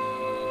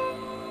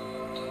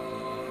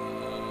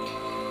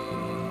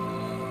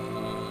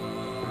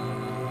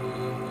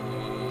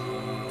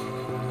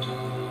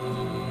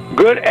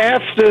 Good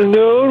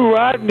afternoon,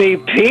 Rodney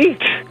Pete.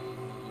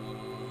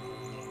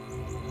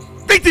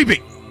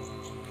 BTB.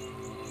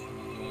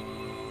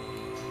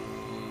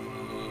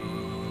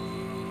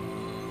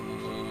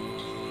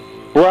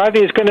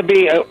 Rodney is going to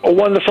be a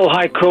wonderful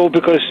haiku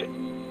because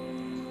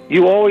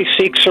you always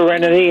seek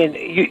serenity and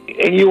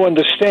you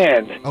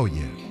understand. Oh,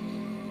 yeah.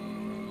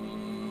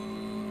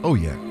 Oh,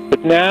 yeah.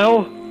 But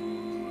now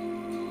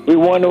we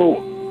want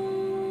to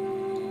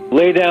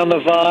lay down the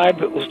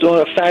vibe. Was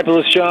doing a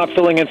fabulous job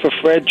filling in for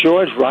Fred.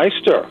 George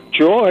Reister.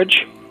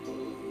 George.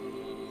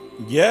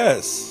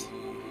 Yes.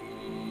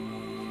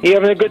 You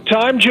having a good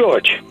time,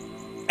 George?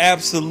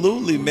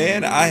 Absolutely,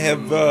 man. I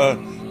have.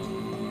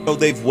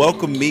 They've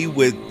welcomed me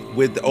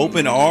with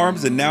open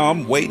arms, and now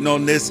I'm waiting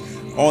on this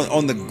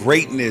on the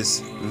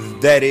greatness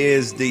that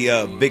is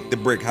the Vic the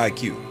Brick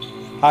Haiku.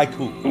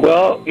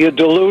 Well, you're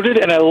deluded,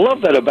 and I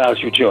love that about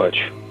you,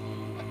 George.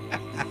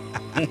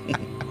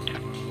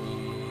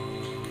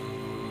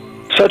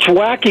 Such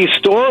wacky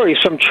stories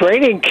from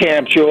training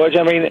camp, George.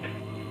 I mean,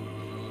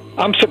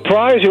 I'm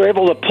surprised you're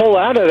able to pull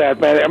out of that,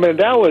 man. I mean,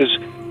 that was,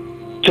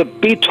 to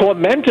be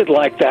tormented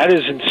like that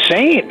is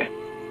insane.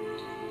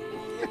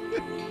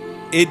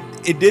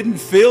 It didn't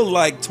feel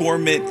like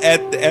torment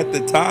at the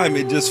time.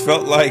 It just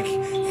felt like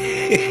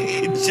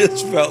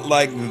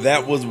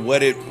that was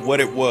what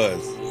it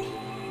was.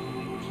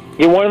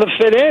 You wanted to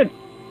fit in.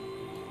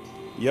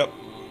 Yep.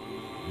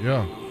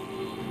 Yeah.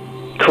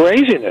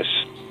 Craziness.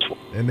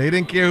 And they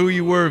didn't care who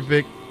you were,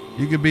 Vic.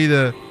 You could be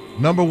the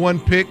number 1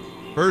 pick,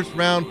 first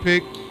round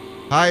pick,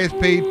 highest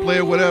paid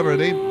player, whatever.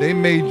 They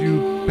made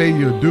you pay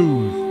your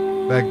dues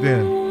back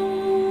then.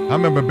 I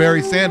remember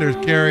Barry Sanders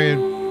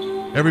carrying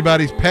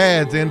everybody's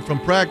pads in from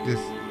practice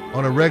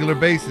on a regular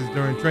basis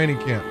during training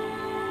camp.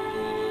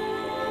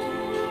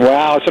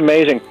 Wow, it's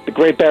amazing. The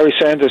great Barry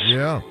Sanders.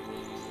 Yeah.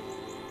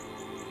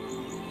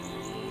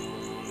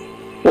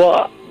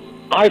 Well,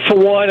 I, for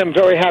one, am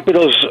very happy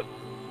those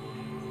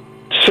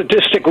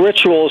sadistic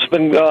rituals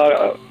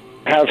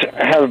have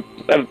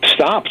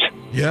stopped.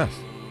 Yes.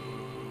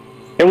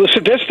 It was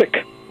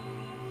sadistic.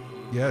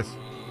 Yes.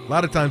 A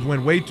lot of times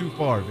went way too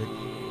far, Vic.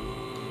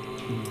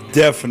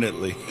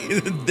 Definitely.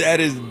 That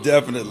is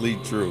definitely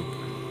true.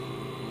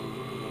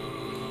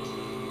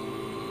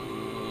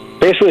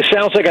 Basically,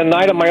 sounds like a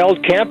night on my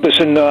old campus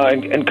in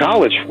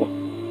college.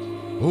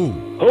 Ooh.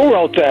 Who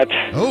wrote that?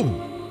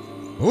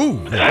 Ooh.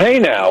 Hey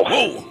now.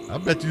 Whoa. I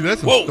bet you that's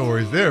some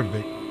stories there,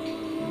 Vic.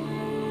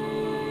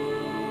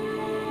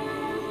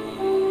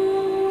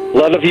 A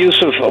lot of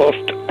use of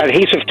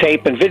adhesive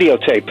tape and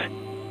videotape.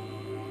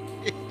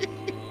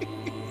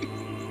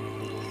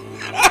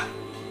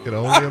 Can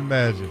only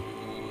imagine.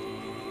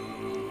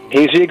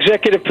 He's the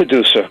executive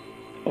producer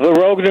of the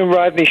Rogan and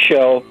Rodney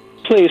Show.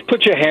 Please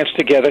put your hands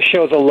together.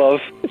 Show the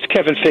love. It's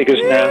Kevin Figures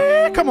now.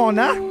 Yeah, come on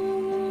now.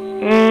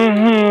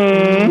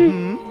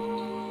 Mm-hmm.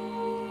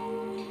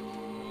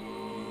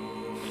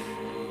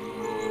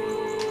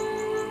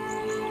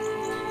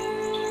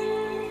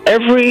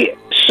 Every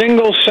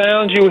single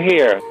sound you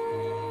hear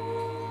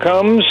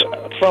comes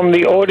from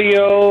the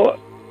audio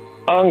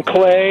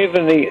enclave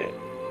and the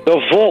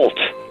vault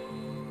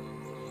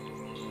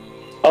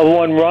of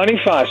one Ronnie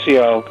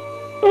Fascio.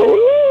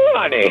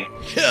 Ronnie.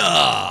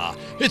 Yeah,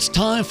 it's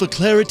time for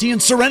clarity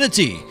and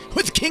serenity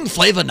with King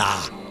Flavor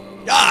now.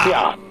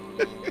 Yeah.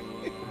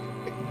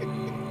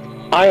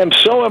 I am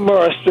so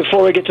immersed,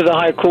 before we get to the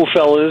haiku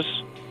fellas,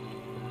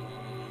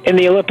 in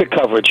the Olympic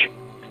coverage.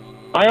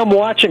 I am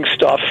watching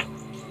stuff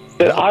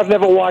that I've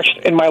never watched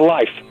in my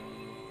life.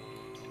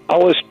 I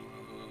was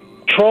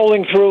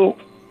trolling through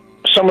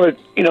some of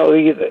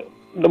the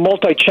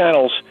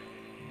multi-channels,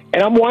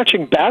 and I'm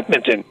watching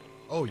badminton.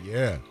 Oh,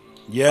 yeah.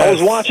 Yes. I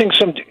was watching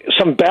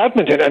some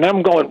badminton, and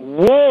I'm going,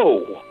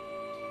 whoa,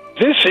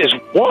 this is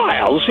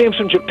wild. Seeing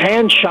some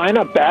Japan,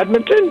 China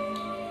badminton,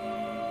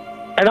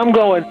 and I'm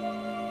going,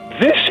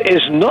 this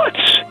is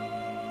nuts.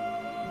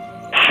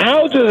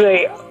 How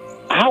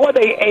are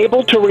they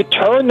able to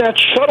return that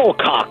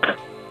shuttlecock?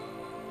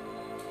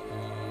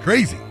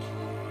 Crazy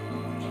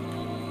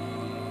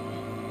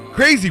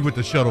with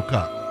the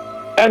shuttlecock.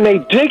 And they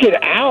dig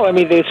it out. I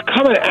mean, it's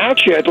coming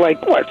at you at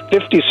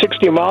 50,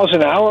 60 miles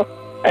an hour,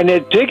 and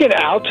they're digging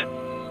out,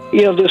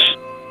 this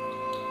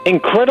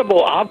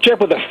incredible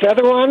object with a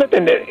feather on it,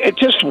 and it's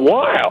just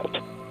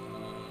wild.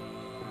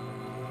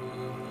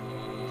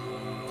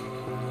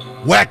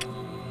 Whack.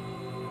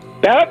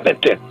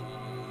 Badminton.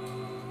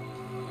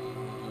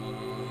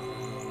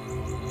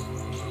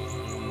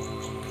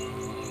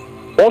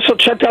 Also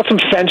checked out some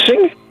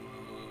fencing,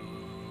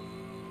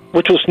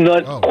 which was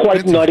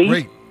quite nutty.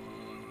 Great.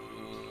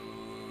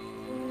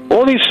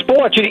 All these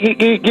sports,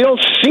 you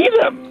don't see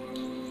them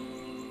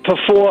for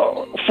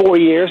 4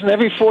 years, and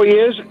every 4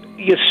 years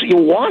you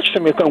watch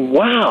them. You're going,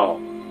 wow,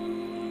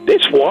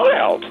 it's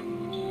wild.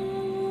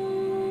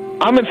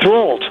 I'm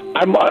enthralled.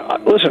 I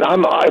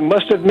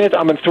must admit,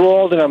 I'm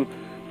enthralled, and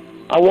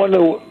I want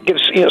to give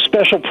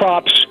special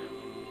props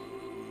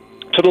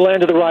to the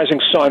Land of the Rising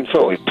Sun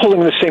for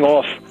pulling this thing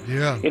off.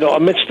 Yeah.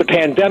 Amidst the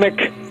pandemic.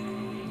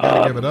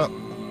 Give it up.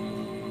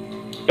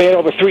 They had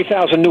over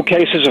 3,000 new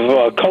cases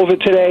of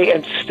COVID today,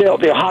 and still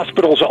their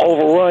hospitals are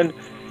overrun.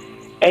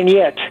 And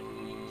yet,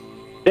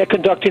 they're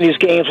conducting these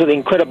games with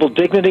incredible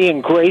dignity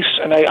and grace,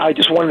 and I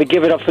just wanted to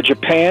give it up for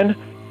Japan,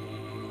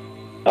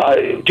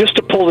 just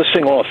to pull this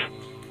thing off.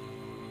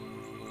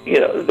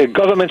 The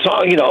government's,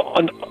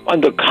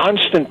 under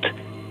constant,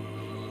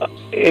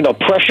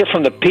 pressure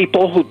from the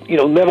people who,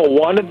 never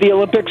wanted the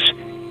Olympics,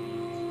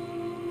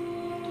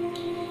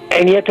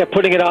 and yet they're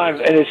putting it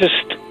on, and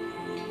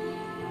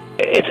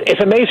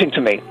it's amazing to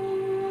me.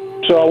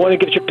 So I want to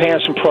give Japan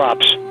some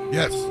props.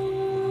 Yes.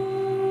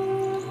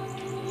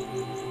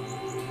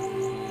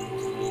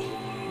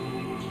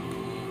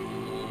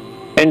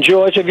 And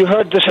George, have you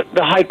heard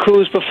the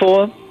haikus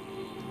before?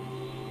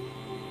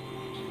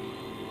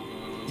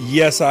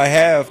 Yes, I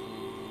have.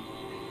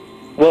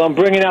 Well, I'm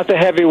bringing out the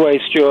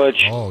heavyweights,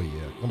 George. Oh,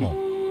 yeah. Come on.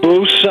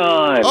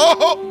 Busan.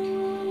 Oh!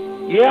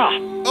 Yeah.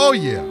 Oh,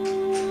 yeah.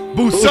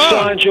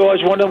 Busan,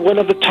 George, one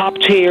of the top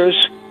tiers.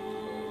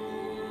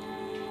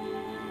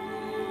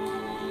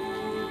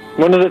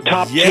 One of the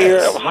top tier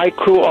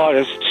haiku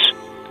artists.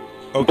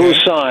 Okay.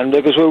 Busan,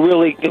 because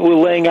we're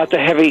laying out the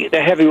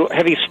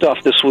heavy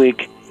stuff this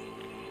week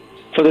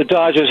for the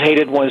Dodgers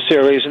hated one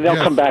series, and they'll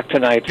come back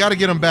tonight. Got to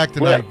get them back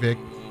tonight, Vic.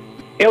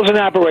 It was an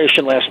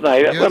aberration last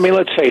night. Yes. I mean,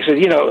 let's face it.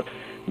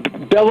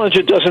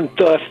 Bellinger doesn't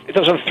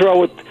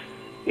throw it.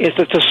 It's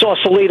to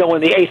Sausalito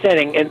in the 8th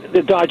inning, and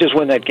the Dodgers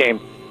win that game.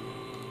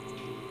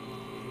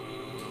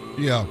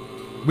 Yeah.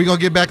 We going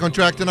to get back on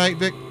track tonight,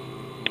 Vic?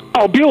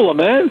 Oh, Beulah,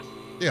 man.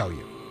 Hell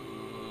yeah.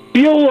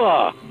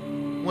 Beulah.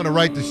 Want to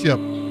right the ship.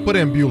 Put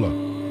in Beulah.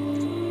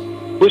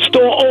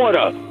 Restore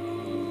order.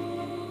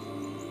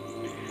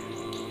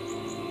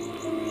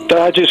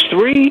 Dodgers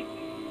 3,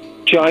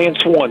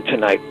 Giants 1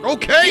 tonight.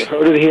 Okay. You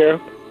heard it here.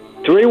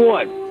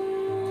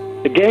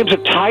 3-1. The games are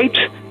tight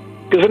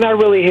because they're not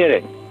really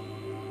hitting.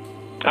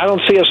 I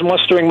don't see us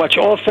mustering much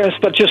offense,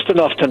 but just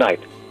enough tonight.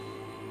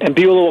 And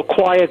Beulah will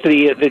quiet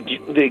the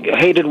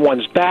hated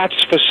one's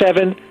bats for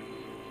 7.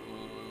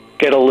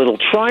 Get a little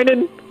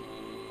Trinan.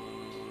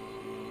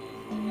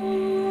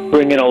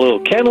 Bring in a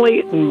little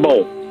Kenley, and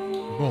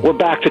boom. We're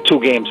back to 2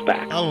 games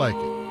back. I like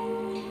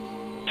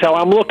it. So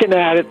I'm looking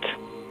at it.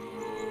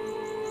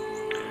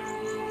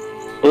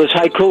 Well, this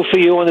haiku for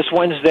you on this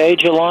Wednesday,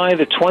 July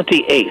the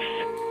 28th,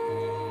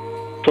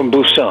 from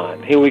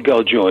Busan. Here we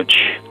go, George.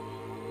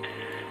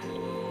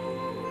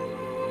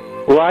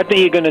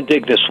 Rodney, you're going to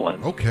dig this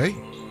one. Okay.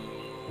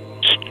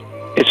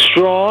 It's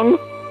strong.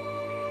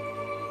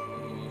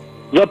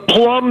 The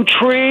plum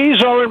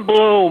trees are in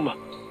bloom.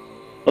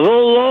 The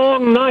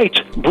long night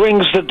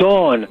brings the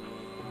dawn.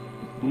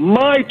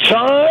 My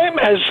time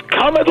has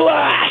come at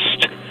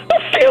last.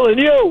 I'm feeling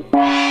you.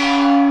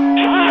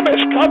 Time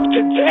has come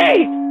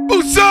today.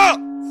 Busan!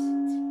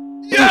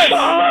 Yes!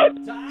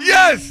 Busan!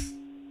 Yes!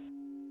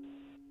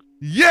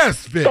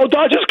 Yes, Vic. Go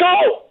Dodgers,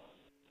 go!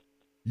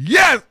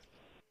 Yes!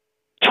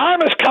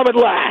 Time has come at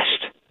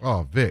last.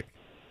 Oh, Vic.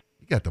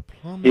 You got the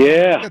plums?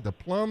 Yeah. You got the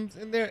plums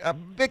in there?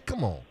 Vic,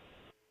 come on.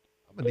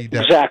 I'm going to need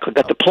that. Exactly.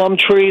 Got the plum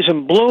trees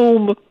in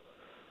bloom.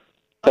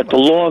 Got the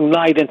long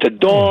night into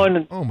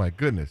dawn. Oh, my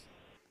goodness.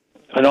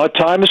 And our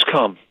time has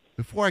come.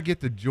 Before I get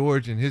to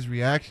George and his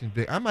reaction,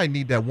 Vic, I might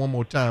need that one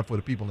more time for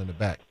the people in the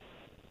back.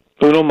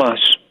 Uno mas.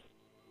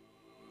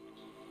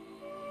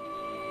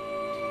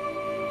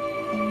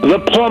 The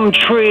plum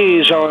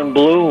trees are in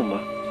bloom.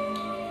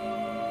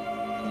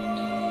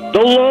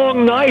 The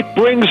long night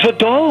brings the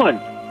dawn.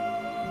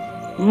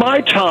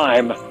 My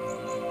time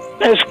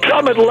has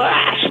come at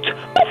last.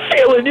 I'm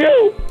feeling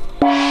you.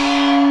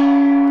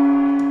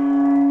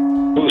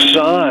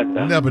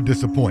 Busan. Never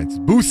disappoints.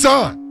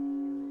 Busan.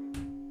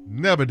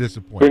 Never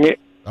disappoints. Bring it.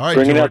 All right,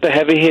 Bringing George. out the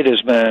heavy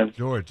hitters, man.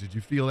 George, did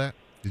you feel that?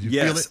 Did you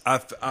feel Yes, it?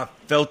 I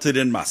felt it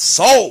in my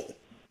soul.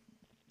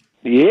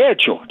 Yeah,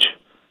 George.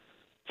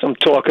 That's what I'm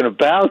talking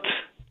about.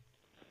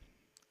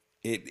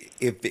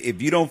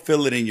 If you don't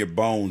feel it in your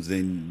bones,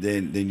 then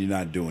you're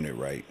not doing it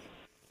right.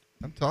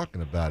 I'm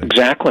talking about it.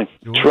 Exactly.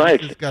 George, That's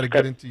right. You just got to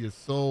get into your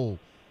soul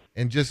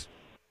and just,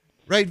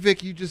 right,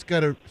 Vic, you just got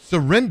to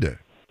surrender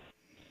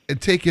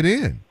and take it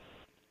in.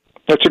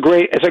 It's a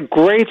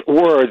great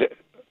word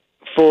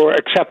for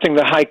accepting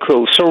the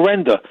haiku.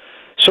 Surrender.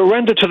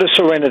 Surrender to the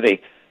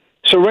serenity.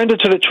 Surrender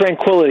to the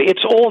tranquility.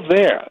 It's all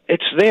there.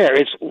 It's there.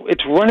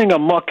 It's running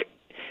amok,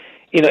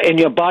 in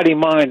your body,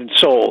 mind, and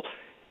soul.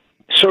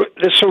 So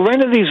the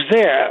serenity's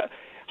there.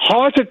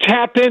 Hard to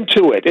tap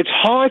into it. It's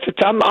hard to.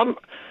 I'm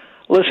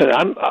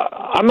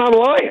not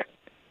lying.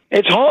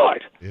 It's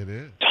hard. It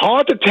is. It's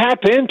hard to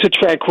tap into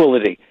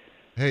tranquility.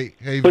 Hey,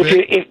 But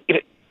Vic.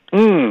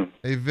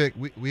 Hey, Vic,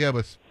 we have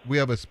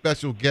a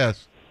special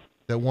guest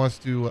that wants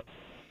to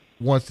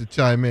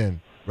chime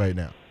in right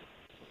now.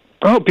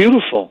 Oh,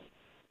 beautiful.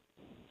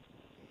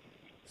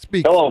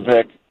 Speak. Hello,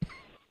 Vic.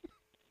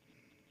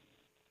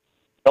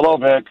 Hello,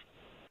 Vic.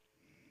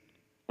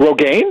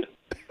 Rogaine?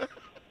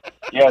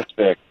 Yes,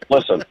 Vic.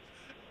 Listen,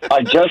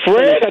 I just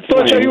Fred, I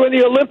thought you were in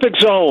the Olympic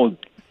zone.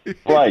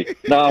 Right.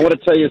 Now, I want to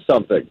tell you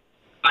something.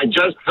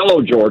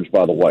 Hello, George,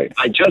 by the way.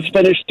 I just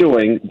finished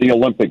doing the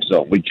Olympic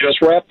zone. We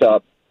just wrapped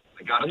up.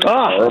 I got in the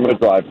car. I'm going to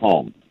drive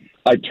home.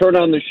 I turn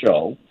on the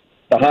show.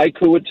 The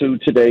haiku at 2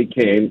 today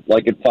came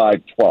like at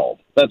 5:12.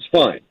 That's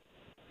fine.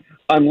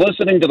 I'm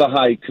listening to the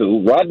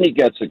haiku. Rodney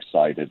gets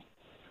excited.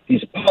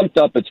 He's pumped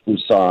up. It's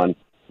Busan.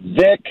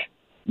 Vic,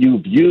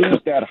 you've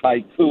used that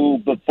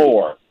haiku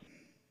before.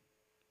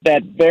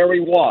 That very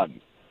one.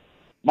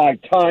 My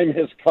time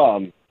has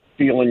come,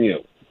 feeling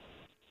you.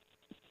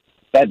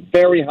 That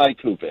very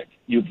haiku, Vic.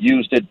 You've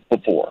used it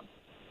before.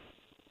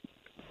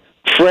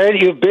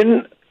 Fred, you've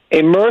been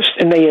immersed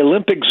in the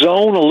Olympic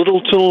zone a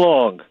little too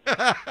long.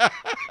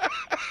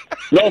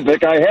 No,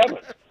 Vic, I haven't.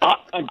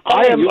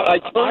 I am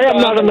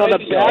not another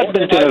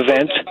badminton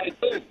event.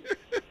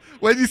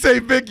 What did you say,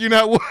 Vic? You're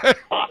not what?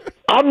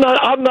 I'm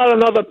not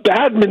another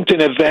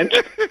badminton event.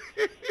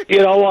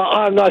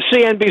 On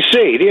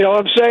CNBC. You know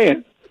what I'm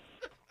saying?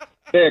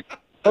 Vic,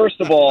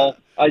 first of all,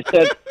 I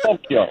said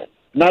Tokyo,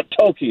 not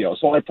Tokyo,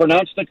 so I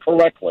pronounced it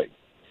correctly.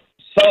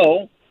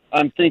 So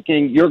I'm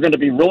thinking you're going to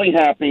be really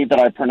happy that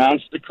I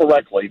pronounced it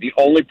correctly, the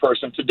only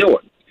person to do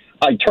it.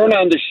 I turn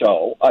on the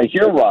show. I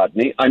hear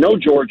Rodney. I know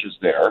George is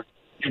there.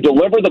 You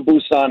deliver the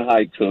Busan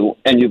haiku,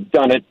 and you've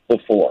done it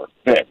before,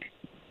 Vic.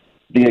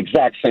 The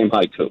exact same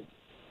haiku.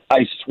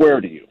 I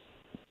swear to you,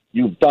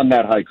 you've done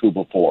that haiku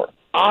before.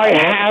 I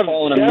have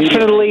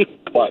definitely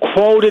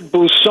quoted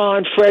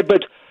Busan, Fred,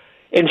 but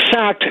in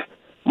fact,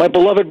 my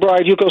beloved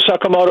bride, Yuko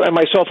Sakamoto, and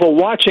myself were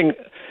watching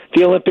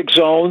the Olympic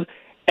zone,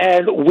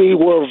 and we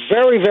were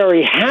very,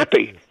 very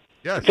happy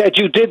that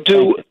you did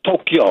do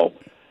Tokyo.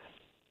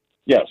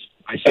 Yes.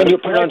 In your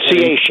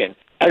pronunciation.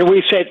 And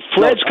we said,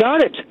 Fred's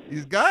got it.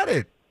 He's got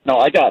it. No,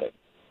 I got it.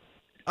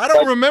 I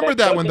don't remember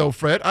that one, though,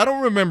 Fred. I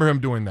don't remember him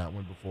doing that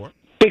one before.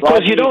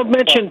 Because you don't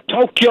mention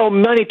Tokyo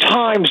many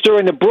times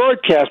during the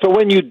broadcast, but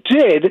when you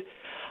did,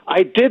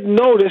 I did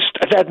notice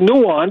that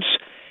nuance,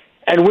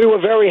 and we were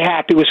very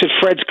happy. We said,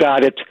 Fred's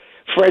got it.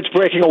 Fred's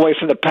breaking away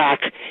from the pack.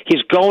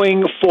 He's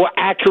going for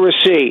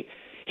accuracy.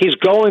 He's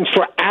going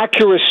for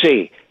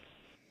accuracy.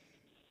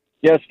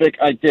 Yes, Vic,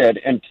 I did.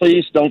 And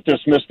please don't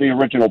dismiss the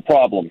original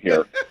problem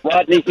here.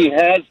 Rodney, he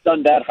has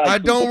done that haiku. I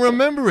don't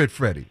remember it,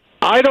 Freddie.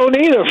 I don't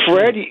either,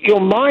 Fred. Your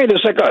mind is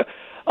like a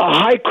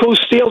haiku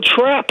steel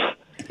trap.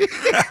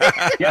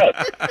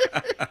 Yes,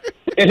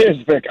 it is,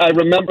 Vic. I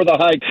remember the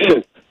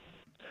haiku.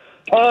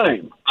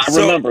 Time. I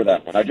remember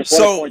that one. I just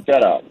want to point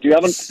that out. Do you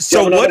have an?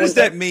 So what does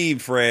that mean,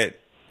 Fred?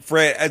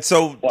 Fred,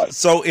 so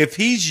if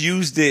he's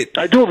used it,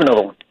 I do have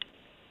another one.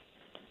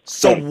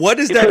 So what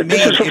does that mean?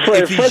 This is for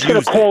Fred. Fred's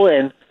going to call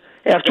in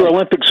after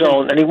Olympic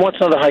Zone, and he wants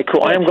another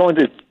haiku. I am going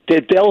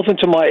to delve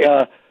into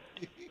my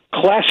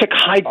classic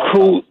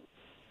haiku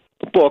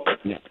book.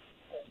 Yeah.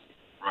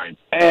 Right.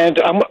 And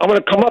I'm going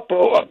to come up.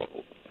 All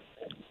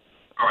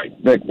right,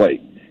 Vic,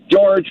 wait.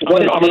 George,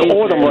 I'm in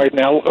autumn right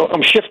now.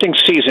 I'm shifting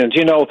seasons.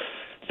 You know,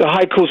 the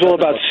haiku is all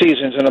about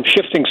seasons, and I'm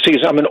shifting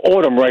seasons. I'm in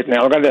autumn right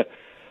now.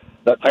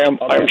 I am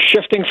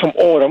shifting from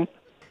autumn.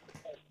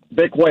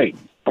 Vic, wait.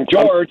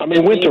 George, I'm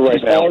in winter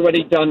right now.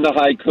 Already done the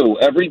haiku.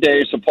 Every day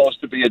is supposed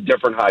to be a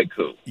different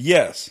haiku.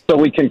 Yes. So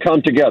we can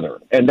come together,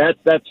 and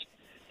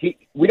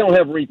we don't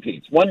have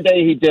repeats. One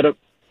day he did 2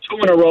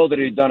 in a row that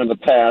he'd done in the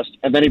past,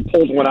 and then he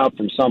pulled one out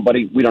from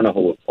somebody. We don't know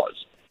who it was.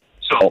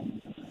 So,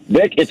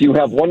 Vic, if you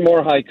have one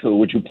more haiku,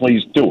 would you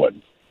please do it?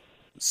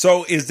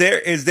 So is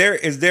there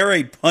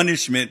a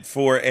punishment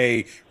for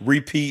a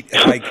repeat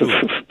haiku?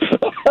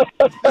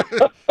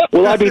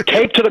 Will I be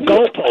taped to the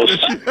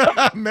goalpost?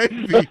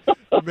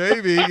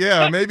 Maybe,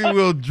 yeah. Maybe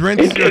we'll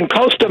drench in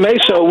Costa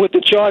Mesa with the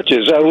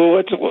Chargers.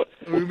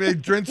 We may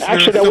drench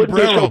Actually, your that wouldn't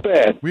be sombrero. so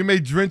bad. We may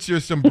drench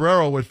your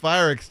sombrero with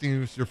fire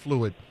extinguisher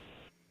fluid.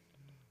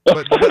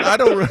 But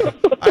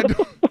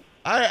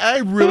I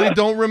really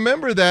don't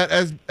remember that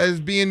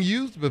as being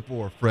used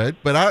before, Fred.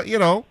 But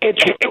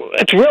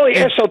it's really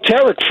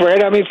esoteric,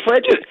 Fred. I mean,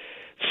 Fred,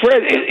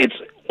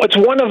 it's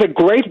one of the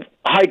great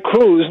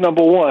haikus.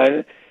 Number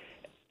one.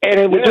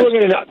 And we're doing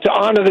it to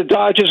honor the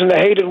Dodgers in the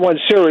hated one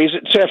series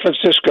at San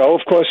Francisco.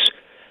 Of course,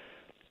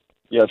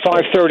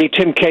 5:30,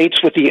 Tim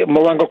Cates with the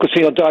Morongo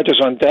Casino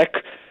Dodgers on deck.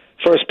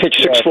 First pitch,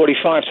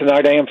 6:45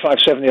 tonight, AM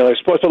 570 LA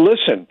Sports. But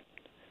listen,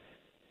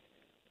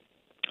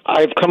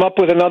 I've come up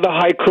with another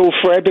haiku,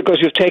 Fred, because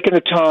you've taken the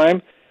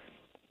time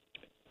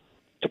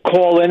to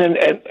call in and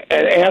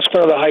ask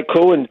for another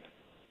haiku. And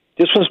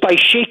this one's by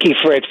Shiki,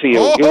 Fred, for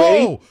you. You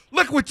ready?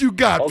 Look what you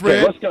got, Okay,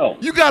 Fred. let's go.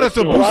 You got us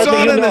a Rodney,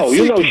 Busan and a Shiki.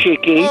 you know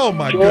Shiki. Oh,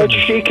 my George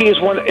goodness. Shiki is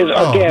again, a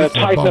this is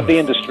titan of bonus. the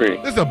industry.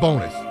 This is a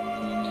bonus.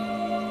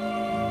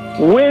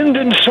 Wind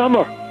and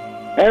summer,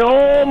 and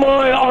all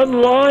my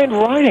unlined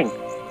writing.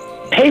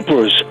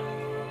 Papers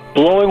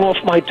blowing off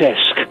my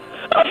desk.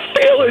 I'm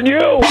feeling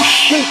you,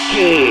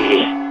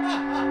 Shiki.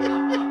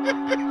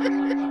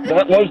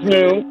 That was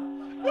new.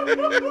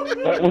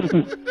 That was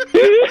new.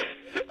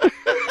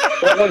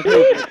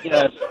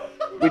 Yes.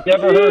 We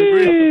never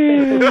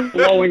heard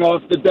blowing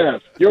off the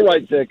desk. You're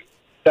right, Dick.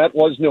 That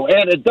was new.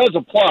 And it does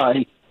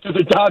apply to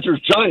the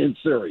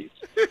Dodgers-Giants series,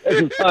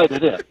 as you tied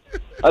it in.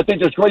 I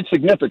think there's great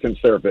significance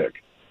there,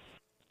 Vic.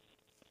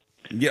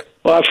 Yep.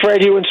 Well,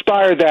 Fred, you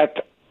inspired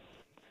that.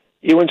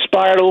 You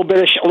inspired a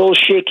little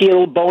shaky, a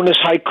little bonus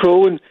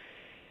haiku. And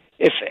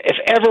if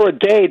ever a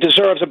day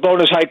deserves a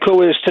bonus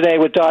haiku, it is today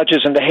with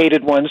Dodgers and the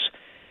hated ones.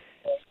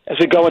 As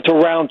we go into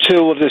round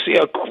 2 of this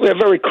a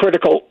very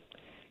critical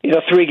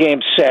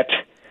 3-game set.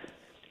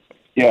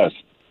 Yes.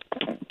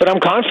 But I'm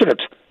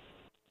confident.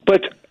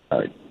 But,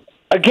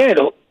 again,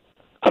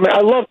 I mean,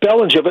 I love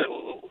Bellinger, but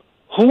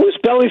who was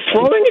Belly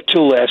throwing it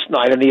to last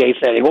night in the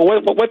 8th inning? Well,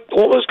 what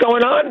was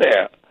going on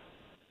there?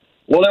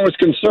 Well, there was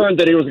concern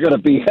that he was going to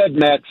behead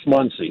Max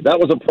Muncy. That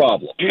was a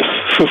problem.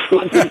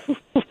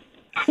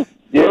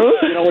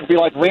 It'd be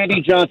like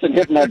Randy Johnson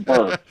hitting that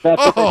bird.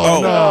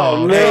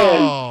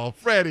 No,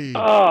 Freddie.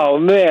 Oh,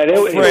 man.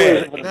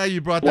 Now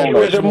you brought that it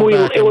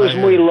was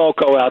muy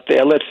loco out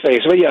there, let's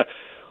face it. But, yeah,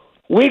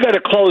 we got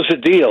to close the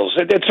deals.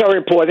 It's very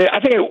important.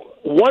 I think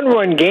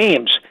one-run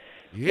games,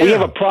 we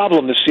have a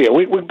problem this year.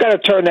 We've got to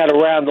turn that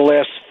around the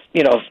last,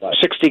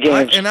 60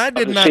 games. I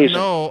did not season.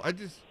 know.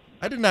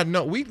 I did not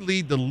know. We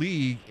lead the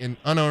league in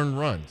unearned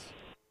runs.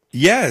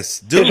 Yes,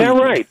 dude. Is that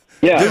right?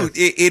 Yeah, dude.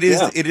 It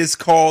is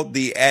called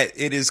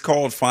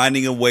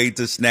finding a way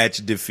to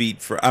snatch defeat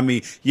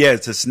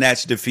to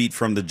snatch defeat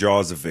from the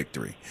jaws of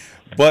victory.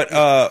 But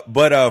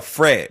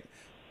Fred,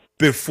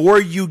 before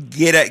you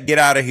get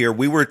out of here,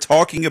 we were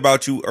talking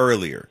about you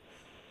earlier.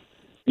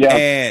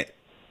 Yeah,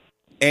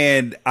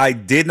 and I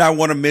did not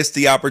want to miss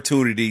the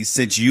opportunity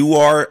since you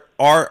are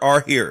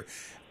here.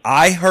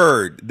 I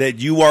heard that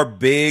you are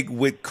big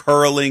with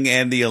curling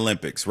and the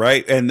Olympics,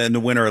 right? And then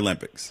the Winter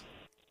Olympics.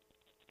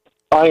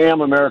 I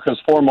am America's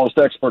foremost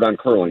expert on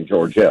curling,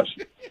 George. Yes.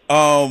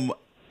 I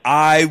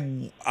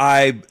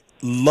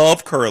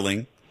love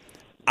curling.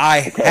 I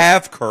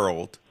have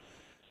curled.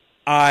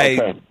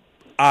 I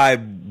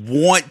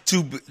want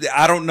to.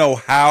 I don't know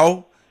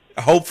how.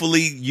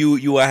 Hopefully,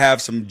 you will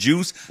have some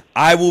juice.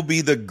 I will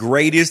be the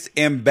greatest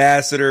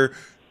ambassador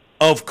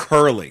of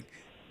curling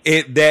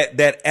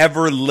that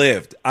ever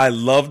lived. I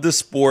love the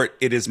sport.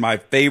 It is my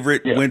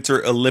favorite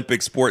Winter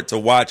Olympic sport to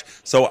watch.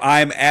 So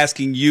I'm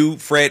asking you,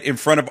 Fred, in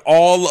front of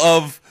all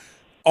of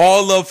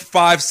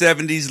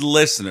 570's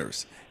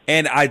listeners,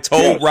 And I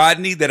told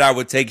Rodney that I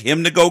would take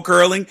him to go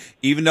curling,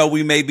 even though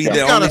we may be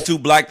the only two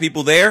black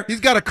people there. He's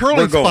got a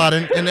curling spot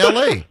in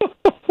L.A.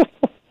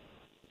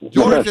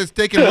 George has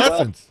taken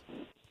lessons.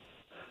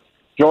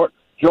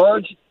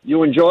 George,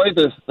 you enjoy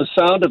the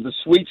sound of the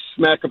sweet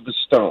smack of the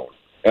stone,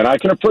 and I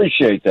can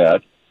appreciate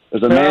that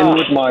as a man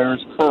who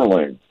admires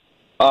curling.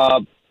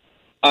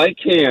 I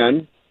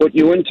can put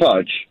you in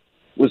touch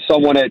with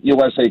someone at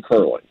USA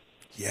Curling.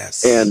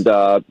 Yes. And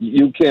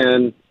you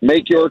can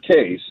make your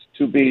case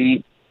to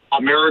be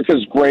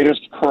America's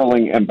greatest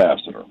curling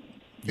ambassador.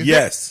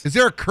 Is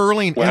there a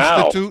curling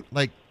institute,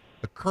 like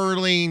a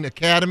curling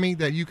academy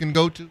that you can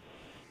go to?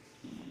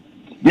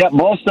 Yeah,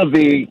 most of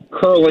the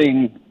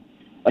curling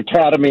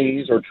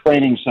academies or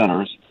training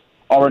centers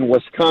are in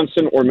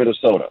Wisconsin or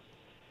Minnesota.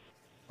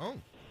 Oh.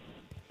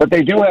 But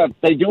they do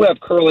have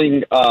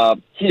curling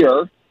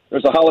here.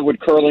 There's a Hollywood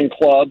Curling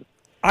Club.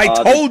 I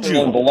told you.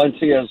 In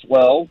Valencia as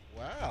well.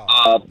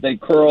 Wow. They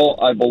curl,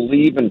 I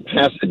believe, in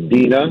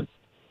Pasadena,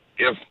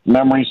 if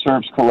memory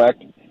serves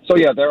correct. So,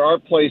 yeah, there are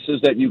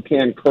places that you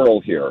can curl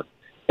here.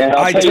 And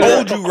I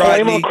told you,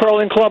 Rodney. Pacoima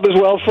Curling Club as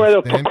well, Fred?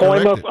 A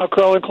Pacoima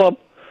Curling Club?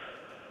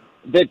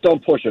 Vic,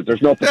 don't push it.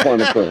 There's no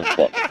Pacoima Curling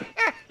Club.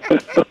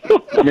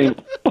 I mean,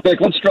 Vic,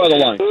 let's draw the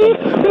line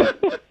somewhere.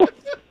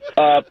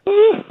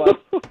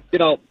 But, you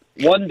know,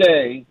 one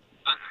day,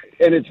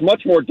 and it's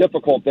much more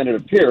difficult than it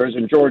appears,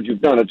 and George,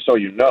 you've done it, so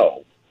you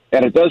know,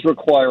 and it does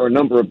require a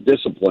number of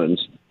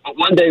disciplines, but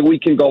one day we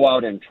can go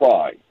out and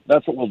try.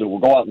 That's what we'll do. We'll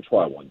go out and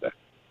try one day.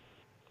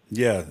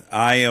 Yeah,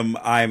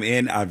 I'm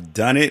in. I've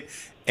done it.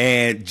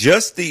 And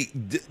just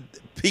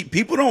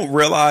people don't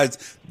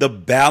realize the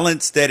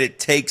balance that it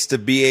takes to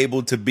be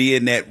able to be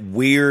in that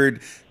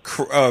weird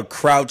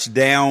crouch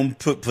down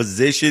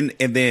position,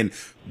 and then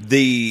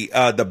the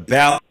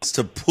balance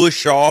to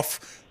push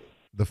off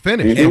the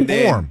finish,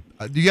 the form.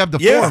 Do you have the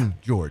form,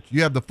 George?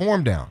 You have the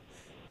form down.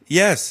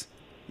 Yes.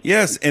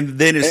 And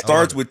then it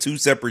starts with two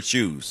separate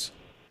shoes.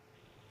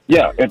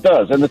 Yeah, it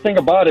does. And the thing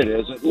about it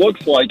is, it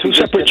looks like two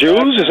separate Jews.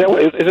 Is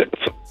it?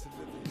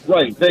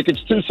 Right, Vic.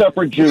 It's two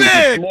separate Jews.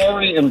 It's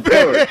Glory and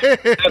Bird.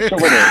 That's who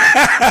it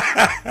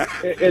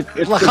is.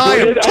 It's I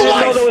didn't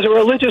know there was a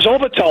religious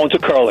overtone to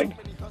curling.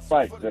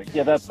 Right.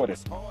 Yeah, that's what it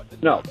is.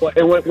 No,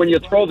 but when you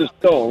throw the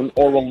stone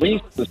or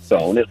release the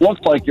stone, it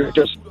looks like you're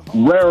just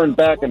rearing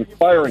back and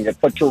firing it,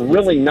 but you're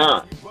really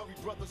not.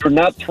 You're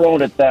not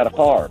throwing it that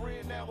hard.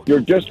 You're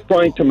just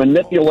trying to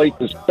manipulate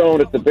the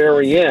stone at the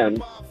very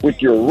end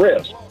with your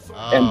wrist.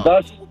 And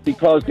thus,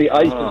 because the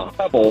ice is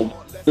pebbled,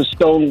 the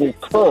stone will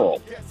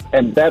curl.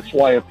 And that's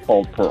why it's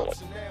called curling.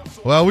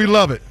 Well, we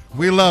love it.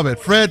 We love it.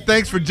 Fred,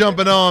 thanks for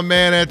jumping on,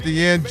 man, at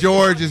the end.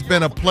 George, it's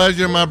been a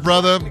pleasure, my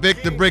brother.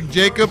 Vic the Brick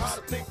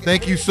Jacobs,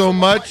 thank you so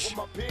much.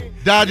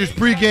 Dodgers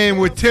pregame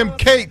with Tim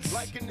Cates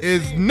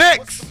is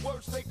next.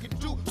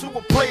 To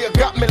a player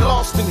got me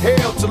lost in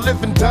hell to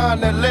live and die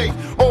in L.A.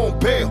 on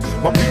bail.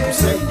 My people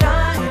say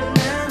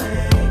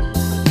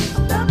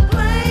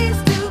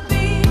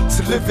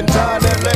to live and die in L.A.